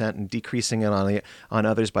 1% and decreasing it on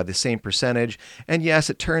others by the same percentage. And yes,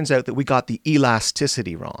 it turns out that we got the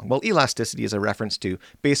elasticity wrong. Well, elasticity is a reference to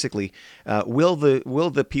basically, will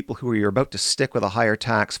the people who are about to stick with a higher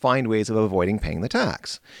tax find ways of avoiding paying the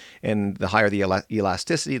tax? And the higher the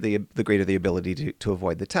elasticity, the greater the ability to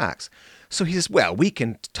avoid the tax. So he says, well, we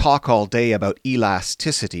can talk all day about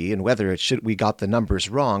elasticity and whether we got the numbers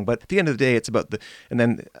wrong, but at the end of the day, it's about and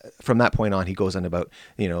then from that point on, he goes on about,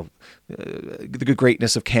 the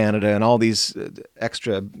greatness of Canada and all these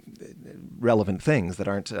extra relevant things that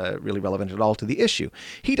aren't really relevant at all to the issue.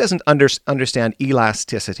 He doesn't understand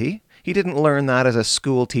elasticity. He didn't learn that as a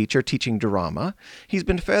school teacher teaching drama. He's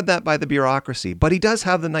been fed that by the bureaucracy, but he does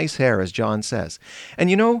have the nice hair, as John says. And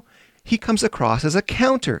he comes across as a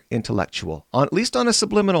counter-intellectual, at least on a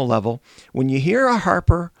subliminal level. When you hear a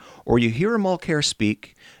Harper or you hear a Mulcair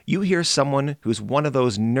speak, you hear someone who's one of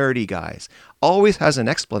those nerdy guys, always has an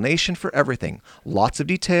explanation for everything. Lots of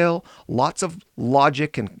detail, lots of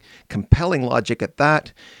logic and compelling logic at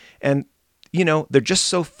that. And, they're just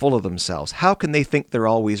so full of themselves. How can they think they're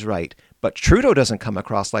always right? But Trudeau doesn't come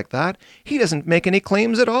across like that. He doesn't make any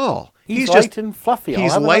claims at all. He's light and fluffy.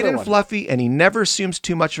 He's light and fluffy, and he never assumes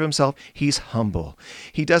too much of himself. He's humble.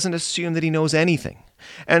 He doesn't assume that he knows anything.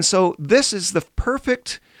 And so this is the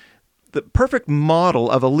perfect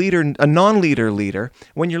model of a non-leader leader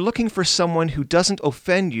when you're looking for someone who doesn't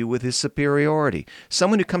offend you with his superiority,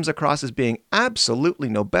 someone who comes across as being absolutely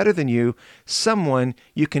no better than you, someone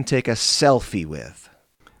you can take a selfie with.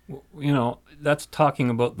 That's talking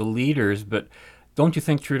about the leaders, but don't you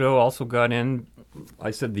think Trudeau also got in?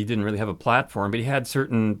 I said he didn't really have a platform, but he had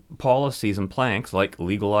certain policies and planks, like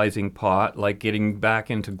legalizing pot, like getting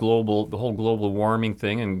back into the whole global warming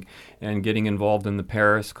thing and getting involved in the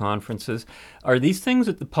Paris conferences. Are these things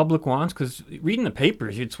that the public wants? Because reading the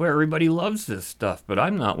papers, you'd swear everybody loves this stuff, but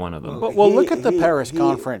I'm not one of them. Well, look at the Paris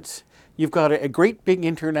conference. You've got a great big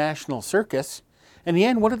international circus. In the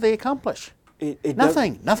end, what did they accomplish?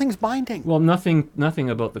 Nothing. Nothing's binding. Well, nothing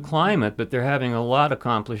about the climate, but they're having a lot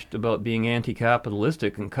accomplished about being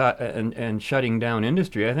anti-capitalistic and shutting down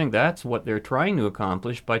industry. I think that's what they're trying to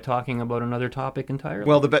accomplish by talking about another topic entirely.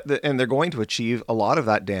 Well, and they're going to achieve a lot of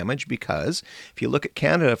that damage because if you look at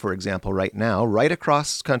Canada, for example, right now, right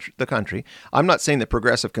across the country, I'm not saying that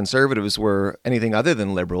progressive conservatives were anything other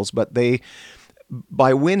than liberals, but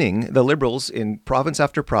by winning the Liberals in province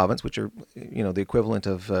after province, which are, the equivalent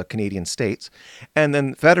of Canadian states, and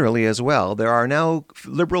then federally as well, there are now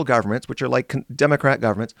Liberal governments, which are like Democrat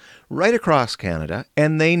governments, right across Canada,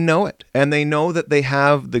 and they know it. And they know that they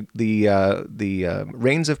have the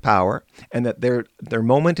reins of power and that their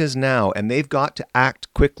moment is now, and they've got to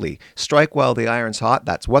act quickly. Strike while the iron's hot.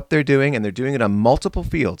 That's what they're doing, and they're doing it on multiple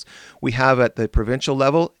fields. We have at the provincial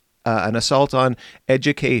level an assault on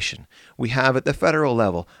education. We have at the federal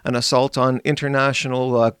level an assault on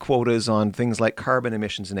international quotas on things like carbon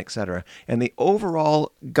emissions and et cetera. And the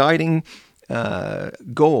overall guiding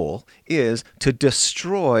goal is to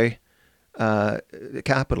destroy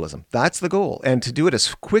capitalism. That's the goal. And to do it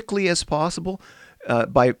as quickly as possible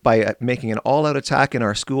by making an all-out attack in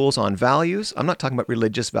our schools on values. I'm not talking about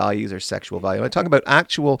religious values or sexual values. I'm talking about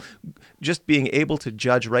actual just being able to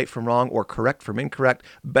judge right from wrong or correct from incorrect,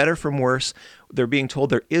 better from worse. They're being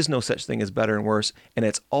told there is no such thing as better and worse, and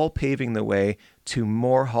it's all paving the way to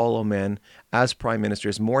more hollow men as prime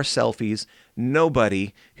ministers, more selfies,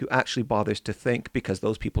 nobody who actually bothers to think because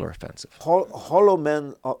those people are offensive. Hollow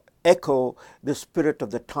men echo the spirit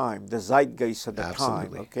of the time, the zeitgeist of the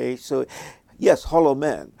Absolutely. time. Okay, so yes, hollow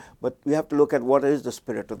men, but we have to look at what is the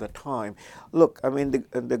spirit of the time. Look, I mean,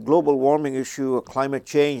 the global warming issue, climate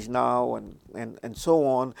change now, and so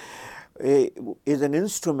on, is an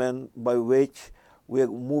instrument by which we are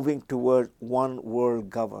moving toward one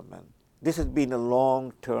world government. This has been a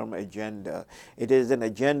long-term agenda. It is an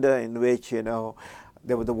agenda in which,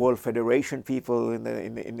 there were the World Federation people in the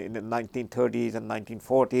 1930s and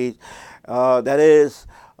 1940s. That is,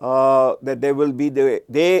 that they will be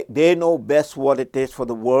they know best what it is for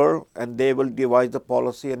the world, and they will devise the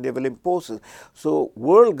policy and they will impose it. So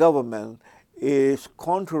world government is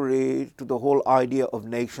contrary to the whole idea of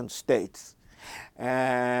nation states.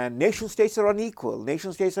 And nation states are unequal.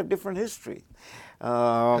 Nation states have different history.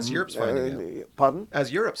 As Europe's finding out. Pardon?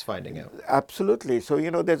 As Europe's finding out. Absolutely. So,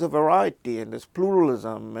 there's a variety and there's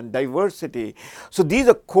pluralism and diversity. So these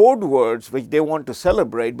are code words which they want to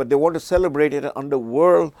celebrate, but they want to celebrate it under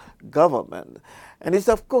world government. And it's,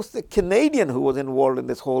 of course, the Canadian who was involved in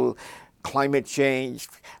this whole climate change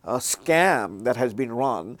scam that has been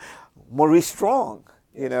run. Maurice Strong,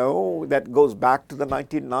 you know, that goes back to the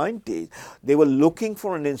 1990s. They were looking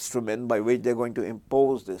for an instrument by which they're going to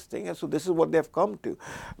impose this thing, and so this is what they've come to.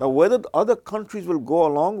 Now, whether the other countries will go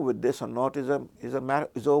along with this or not is an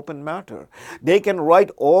open matter. They can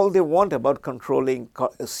write all they want about controlling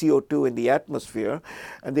CO2 in the atmosphere,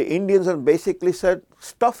 and the Indians have basically said,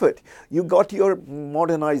 stuff it. You got your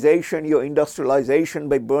modernization, your industrialization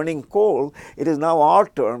by burning coal. It is now our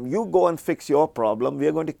turn. You go and fix your problem. We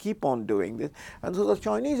are going to keep on doing this. And so the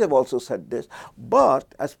Chinese have also said this.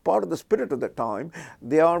 But as part of the spirit of the time,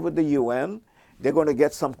 they are with the UN. They're going to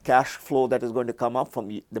get some cash flow that is going to come up from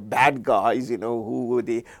the bad guys, you know, who were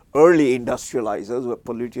the early industrializers who have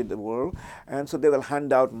polluted the world. And so they will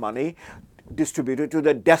hand out money distributed to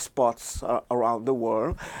the despots around the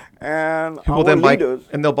world, and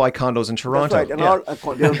they'll buy condos in Toronto. That's right,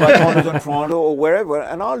 and they'll buy condos in Toronto or wherever,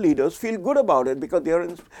 and our leaders feel good about it because they are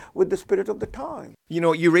with the spirit of the time. You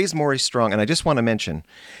know, you raised Maurice Strong, and I just want to mention,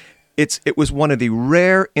 it was one of the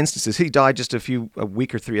rare instances. He died just a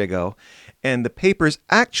week or three ago, and the papers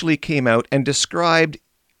actually came out and described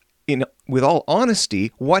with all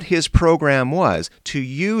honesty what his program was: to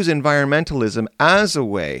use environmentalism as a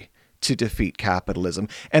way to defeat capitalism.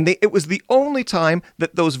 And it was the only time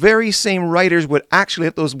that those very same writers would actually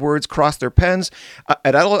let those words cross their pens.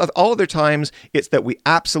 At all other times, it's that we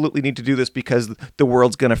absolutely need to do this because the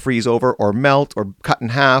world's going to freeze over or melt or cut in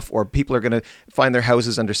half, or people are going to find their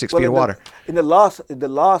houses under 6 feet of water. In the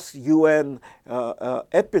last UN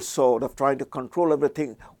episode of trying to control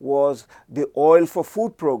everything was the oil for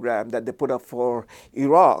food program that they put up for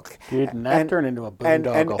Iraq. Didn't that turn into a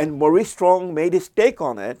boondoggle? And Maurice Strong made his take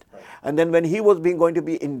on it. Right. And then when he was going to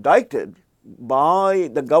be indicted by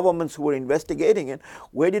the governments who were investigating it,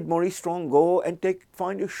 where did Maurice Strong go and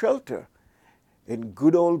find a shelter? In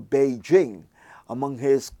good old Beijing, among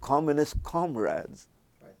his communist comrades.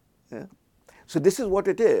 Right. Yeah. So this is what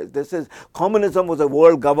it is. This is communism was a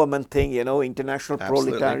world government thing, you know, international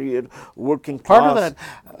proletariat, working class.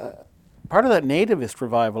 Part of that nativist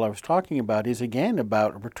revival I was talking about is again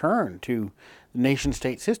about a return to the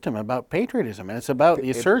nation-state system, about patriotism, and it's about the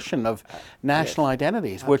assertion of national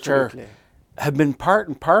identities, which have been part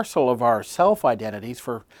and parcel of our self-identities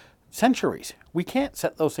for centuries. We can't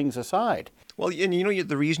set those things aside. Well, and you know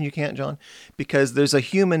the reason you can't, John? Because there's a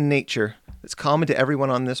human nature that's common to everyone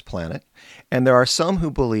on this planet, and there are some who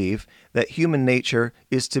believe that human nature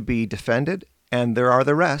is to be defended, and there are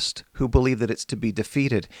the rest who believe that it's to be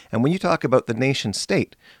defeated. And when you talk about the nation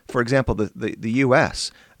state, for example, the U.S.,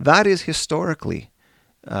 that is historically,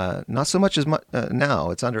 not so much as now,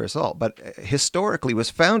 it's under assault, but historically was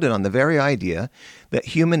founded on the very idea that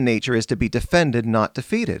human nature is to be defended, not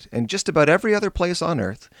defeated. And just about every other place on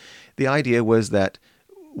earth, the idea was that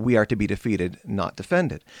we are to be defeated, not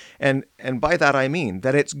defended. And by that I mean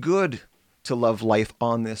that it's good to love life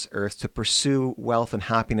on this earth, to pursue wealth and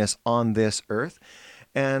happiness on this earth.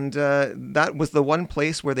 And that was the one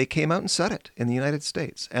place where they came out and said it, in the United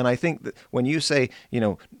States. And I think that when you say, you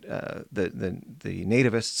know, the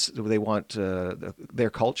nativists, they want their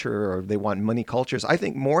culture, or they want many cultures, I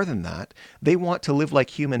think more than that, they want to live like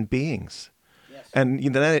human beings. And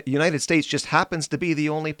the United States just happens to be the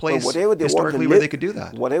only place historically where they could do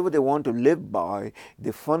that. Whatever they want to live by,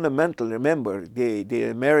 the fundamental, remember, the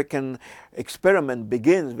American experiment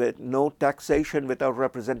begins with no taxation without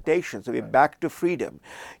representation. So we're back to freedom.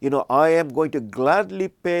 You know, I am going to gladly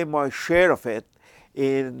pay my share of it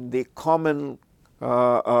in the common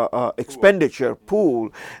expenditure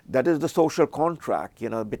pool. That is the social contract, you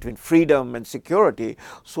know, between freedom and security,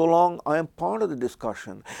 so long I am part of the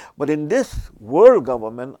discussion. But in this world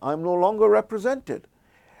government, I'm no longer represented,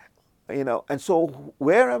 you know, and so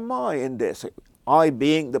where am I in this? I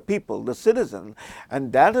being the people, the citizen,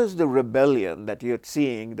 and that is the rebellion that you're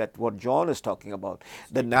seeing, that what John is talking about.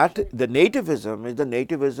 The nativism is the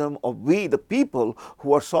nativism of we, the people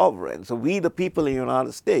who are sovereign, so we, the people in the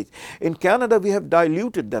United States. In Canada, we have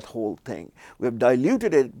diluted that whole thing. We have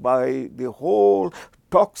diluted it by the whole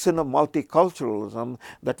toxin of multiculturalism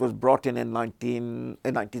that was brought in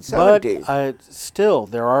 1970s. But still,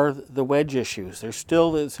 there are the wedge issues. There's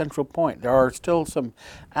still the central point. There are still some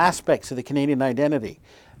aspects of the Canadian identity.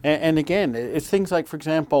 And again, it's things like, for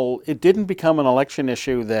example, it didn't become an election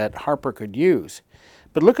issue that Harper could use.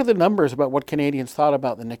 But look at the numbers about what Canadians thought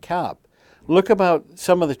about the niqab. Look about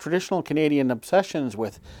some of the traditional Canadian obsessions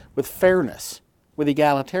with fairness, with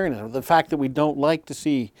egalitarianism, the fact that we don't like to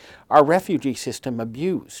see our refugee system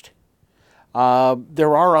abused.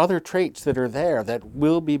 There are other traits that are there that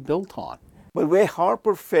will be built on. But where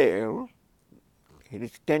Harper failed,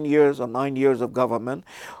 it's 10 years or 9 years of government,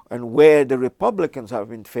 and where the Republicans have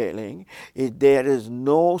been failing is there is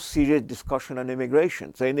no serious discussion on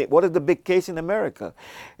immigration. So what is the big case in America?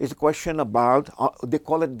 It's a question about, they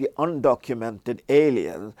call it the undocumented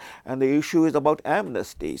aliens, and the issue is about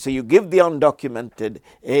amnesty. So you give the undocumented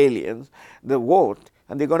aliens the vote,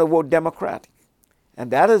 and they're going to vote Democratic. And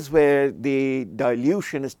that is where the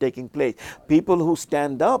dilution is taking place. People who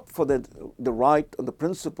stand up for the right or the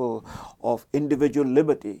principle of individual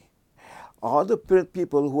liberty are the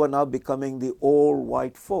people who are now becoming the old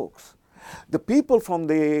white folks. The people from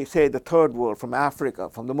the third world, from Africa,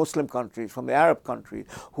 from the Muslim countries, from the Arab countries,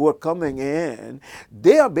 who are coming in,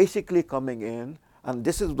 they are basically coming in, and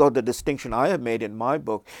this is the distinction I have made in my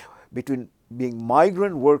book, between being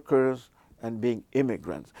migrant workers and being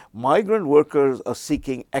immigrants. Migrant workers are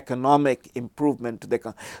seeking economic improvement to their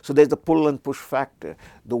country. So there's the pull and push factor.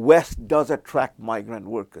 The West does attract migrant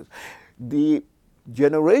workers. The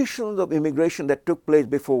generations of immigration that took place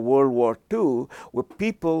before World War II were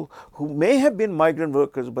people who may have been migrant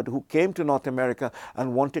workers but who came to North America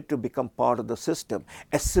and wanted to become part of the system,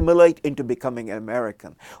 assimilate into becoming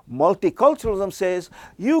American. Multiculturalism says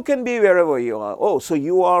you can be wherever you are. Oh, so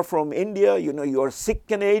you are from India, you are Sikh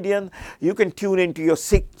Canadian, you can tune into your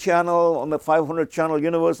Sikh channel on the 500 channel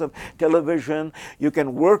universe of television, you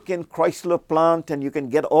can work in Chrysler plant and you can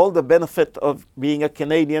get all the benefit of being a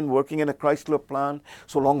Canadian working in a Chrysler plant.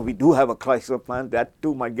 So long we do have a Chrysler plant, that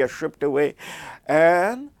too might get shipped away.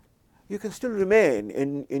 And you can still remain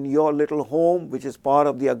in your little home, which is part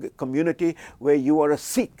of the community where you are a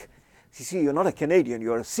Sikh. You see, you're not a Canadian,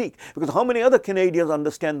 you're a Sikh. Because how many other Canadians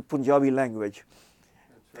understand Punjabi language?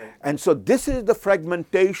 That's right. And so this is the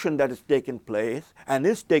fragmentation that has taken place and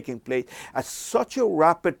is taking place at such a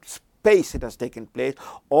rapid pace it has taken place,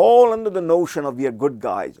 all under the notion of we are good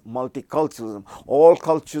guys, multiculturalism, all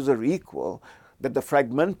cultures are equal, that the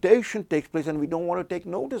fragmentation takes place and we don't want to take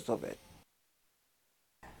notice of it.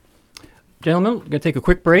 Gentlemen, we're going to take a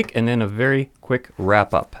quick break and then a very quick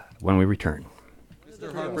wrap-up when we return.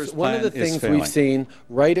 One of the things we've seen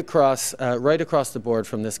right across the board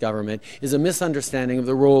from this government is a misunderstanding of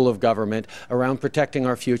the role of government around protecting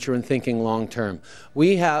our future and thinking long term.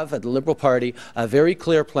 We have at the Liberal Party a very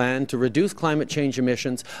clear plan to reduce climate change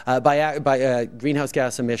emissions by greenhouse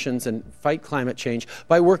gas emissions and fight climate change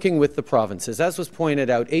by working with the provinces. As was pointed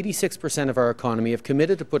out, 86% of our economy have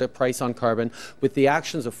committed to put a price on carbon with the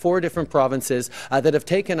actions of 4 different provinces that have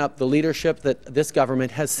taken up the leadership that this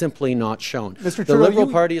government has simply not shown. Mr. The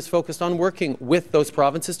Liberal Party is focused on working with those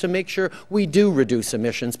provinces to make sure we do reduce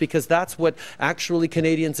emissions, because that's what actually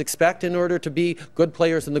Canadians expect in order to be good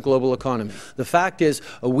players in the global economy. The fact is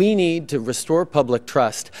we need to restore public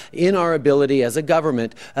trust in our ability as a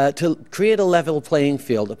government to create a level playing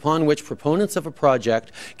field upon which proponents of a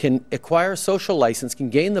project can acquire social license, can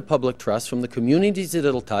gain the public trust from the communities that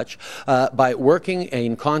it'll touch by working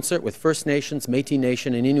in concert with First Nations, Métis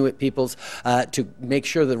Nation and Inuit peoples to make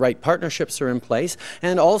sure the right partnerships are in place,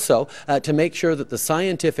 and also to make sure that the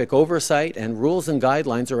scientific oversight and rules and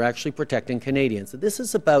guidelines are actually protecting Canadians. This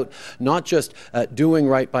is about not just doing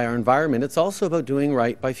right by our environment, it's also about doing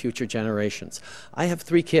right by future generations. I have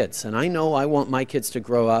 3 kids, and I know I want my kids to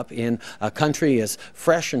grow up in a country as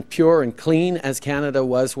fresh and pure and clean as Canada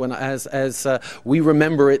was as we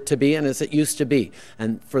remember it to be and as it used to be.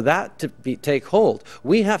 And for that to take hold,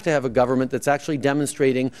 we have to have a government that's actually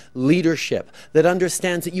demonstrating leadership, that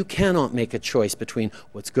understands that you cannot make a choice between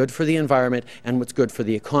what's good for the environment and what's good for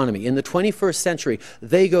the economy. In the 21st century,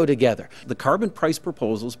 they go together. The carbon price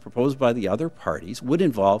proposals proposed by the other parties would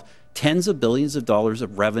involve tens of billions of dollars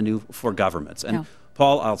of revenue for governments. And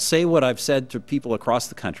Paul, I'll say what I've said to people across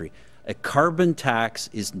the country. A carbon tax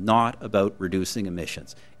is not about reducing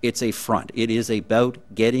emissions. It's a front. It is about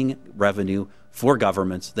getting revenue for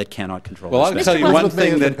governments that cannot control. Well, I'll tell you one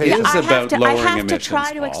thing that is about lowering emissions, I have to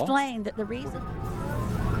try to Paul. explain that the reason...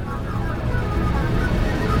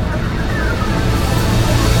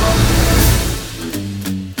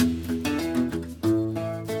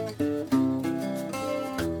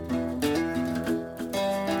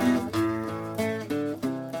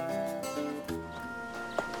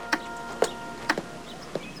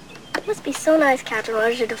 It must be so nice, Captain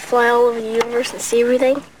Roger, to fly all over the universe and see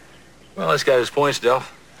everything. Well, that's got his points,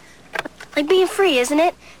 Delph. Like being free, isn't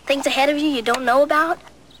it? Things ahead of you don't know about.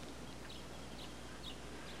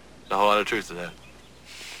 There's a whole lot of truth to that.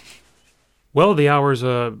 Well, the hour's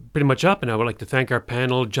pretty much up, and I would like to thank our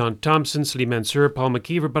panel, John Thompson, Salim Mansour, Paul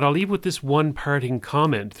McKeever, but I'll leave with this one parting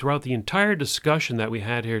comment. Throughout the entire discussion that we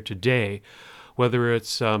had here today, whether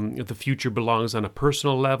it's the future belongs on a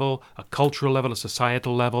personal level, a cultural level, a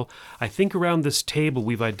societal level. I think around this table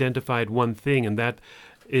we've identified one thing, and that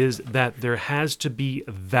is that there has to be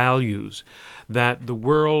values, that the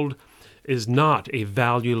world is not a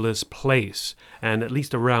valueless place. And at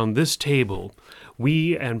least around this table,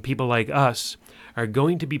 we and people like us are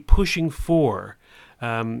going to be pushing for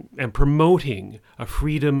and promoting a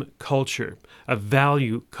freedom culture, a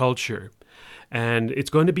value culture. And it's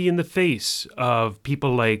going to be in the face of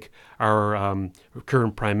people like our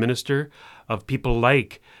current Prime Minister, of people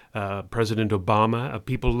like President Obama, of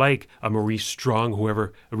people like Maurice Strong,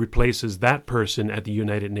 whoever replaces that person at the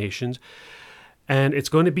United Nations. And it's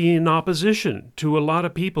going to be in opposition to a lot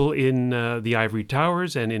of people in the ivory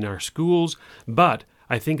towers and in our schools. But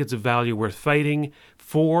I think it's a value worth fighting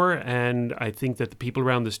for, and I think that the people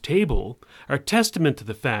around this table are testament to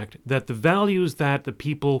the fact that the values that the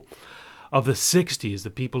people of the 60s, the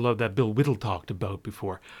people of that Bill Whittle talked about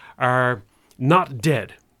before, are not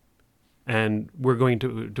dead. And we're going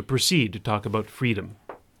to proceed to talk about freedom.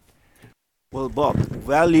 Well, Bob,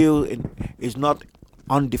 value is not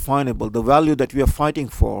undefinable. The value that we are fighting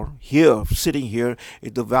for here, sitting here,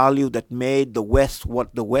 is the value that made the West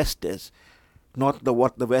what the West is, not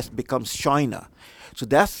what the West becomes China. So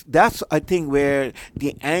that's I think where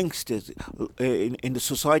the angst is in the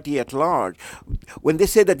society at large. When they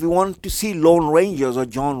say that we want to see Lone Rangers or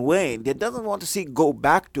John Wayne, they doesn't want to see go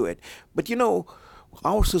back to it. But you know,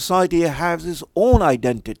 our society has its own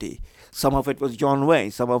identity. Some of it was John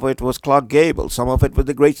Wayne, some of it was Clark Gable, some of it was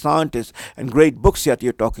the great scientists and great books that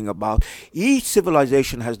you're talking about. Each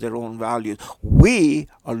civilization has their own values. We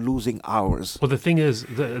are losing ours. Well, the thing is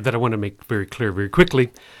that I want to make very clear very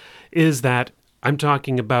quickly is that I'm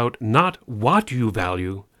talking about not what you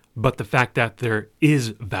value, but the fact that there is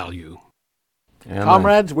value.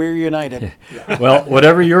 Comrades, we're united. Well,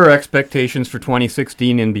 whatever your expectations for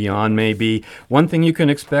 2016 and beyond may be, one thing you can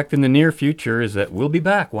expect in the near future is that we'll be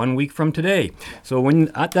back 1 week from today. So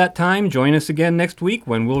at that time, join us again next week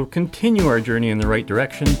when we'll continue our journey in the right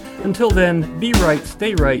direction. Until then, be right,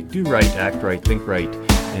 stay right, do right, act right, think right,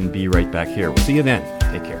 and be right back here. We'll see you then.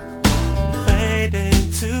 Take care. Fade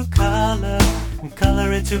into color and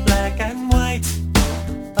color into black and white.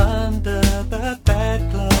 Under the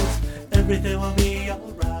bedclothes, everything will be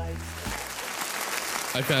alright.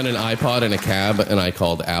 I found an iPod in a cab, and I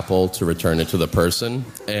called Apple to return it to the person.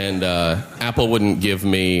 And Apple wouldn't give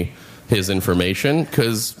me his information,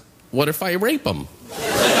 because what if I rape him?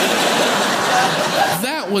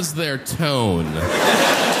 That was their tone.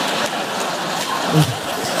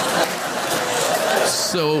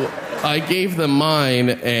 So I gave them mine,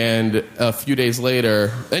 and a few days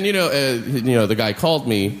later, and the guy called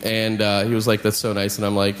me, and he was like, "That's so nice," and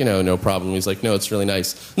I'm like, "No problem." He's like, "No, it's really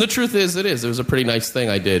nice." And the truth is, it is. It was a pretty nice thing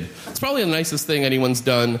I did. It's probably the nicest thing anyone's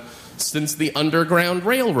done since the Underground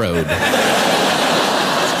Railroad.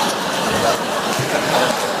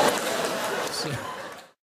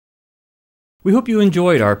 We hope you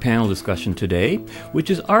enjoyed our panel discussion today,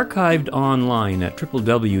 which is archived online at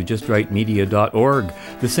www.justrightmedia.org,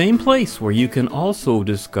 the same place where you can also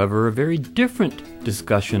discover a very different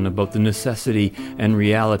discussion about the necessity and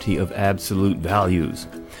reality of absolute values.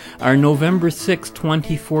 Our November 6,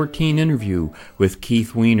 2014 interview with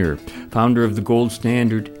Keith Weiner, founder of the Gold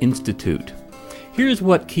Standard Institute. Here's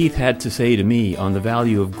what Keith had to say to me on the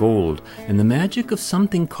value of gold and the magic of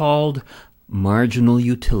something called marginal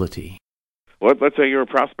utility. Well, let's say you're a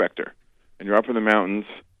prospector, and you're up in the mountains,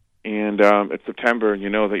 and it's September, and you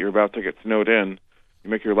know that you're about to get snowed in.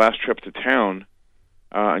 You make your last trip to town,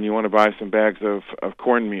 and you want to buy some bags of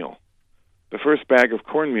cornmeal. The first bag of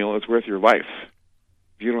cornmeal is worth your life.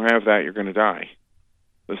 If you don't have that, you're going to die.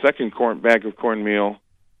 The second bag of cornmeal,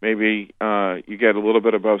 maybe you get a little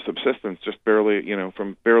bit above subsistence, just barely,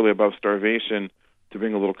 from barely above starvation to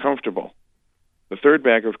being a little comfortable. The third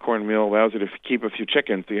bag of cornmeal allows you to keep a few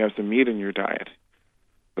chickens, so you have some meat in your diet.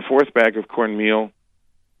 The fourth bag of cornmeal,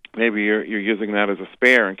 maybe you're using that as a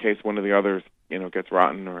spare in case one of the others, gets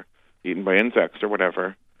rotten or eaten by insects or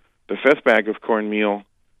whatever. The fifth bag of cornmeal,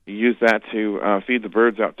 you use that to feed the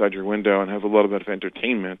birds outside your window and have a little bit of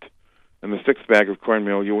entertainment. And the sixth bag of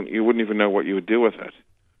cornmeal, you wouldn't even know what you would do with it.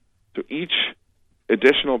 So each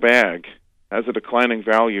additional bag has a declining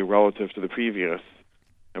value relative to the previous.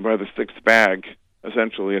 And by the sixth bag,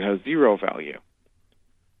 essentially, it has zero value.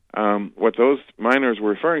 What those miners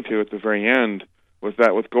were referring to at the very end was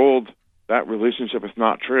that with gold, that relationship is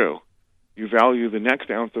not true. You value the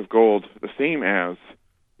next ounce of gold the same as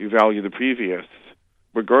you value the previous,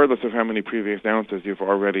 regardless of how many previous ounces you've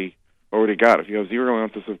already got. If you have 0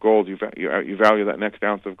 ounces of gold, you value that next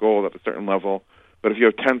ounce of gold at a certain level, But if you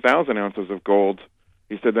have 10,000 ounces of gold,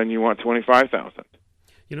 he said, then you want 25,000.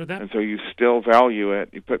 You know that, and so you still value it.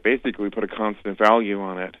 You basically put a constant value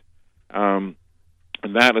on it, and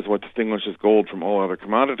that is what distinguishes gold from all other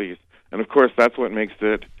commodities. And of course, that's what makes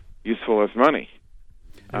it useful as money,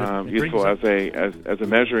 useful as a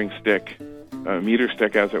measuring stick, a meter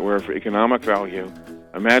stick, as it were, for economic value.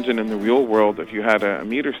 Imagine in the real world if you had a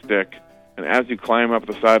meter stick, and as you climb up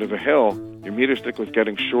the side of a hill, your meter stick was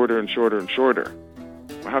getting shorter and shorter and shorter.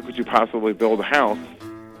 Well, how could you possibly build a house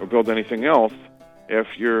or build anything else if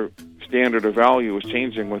your standard of value is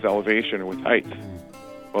changing with elevation or with height?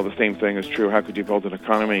 Well, the same thing is true. How could you build an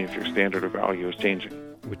economy if your standard of value is changing?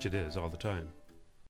 Which it is all the time.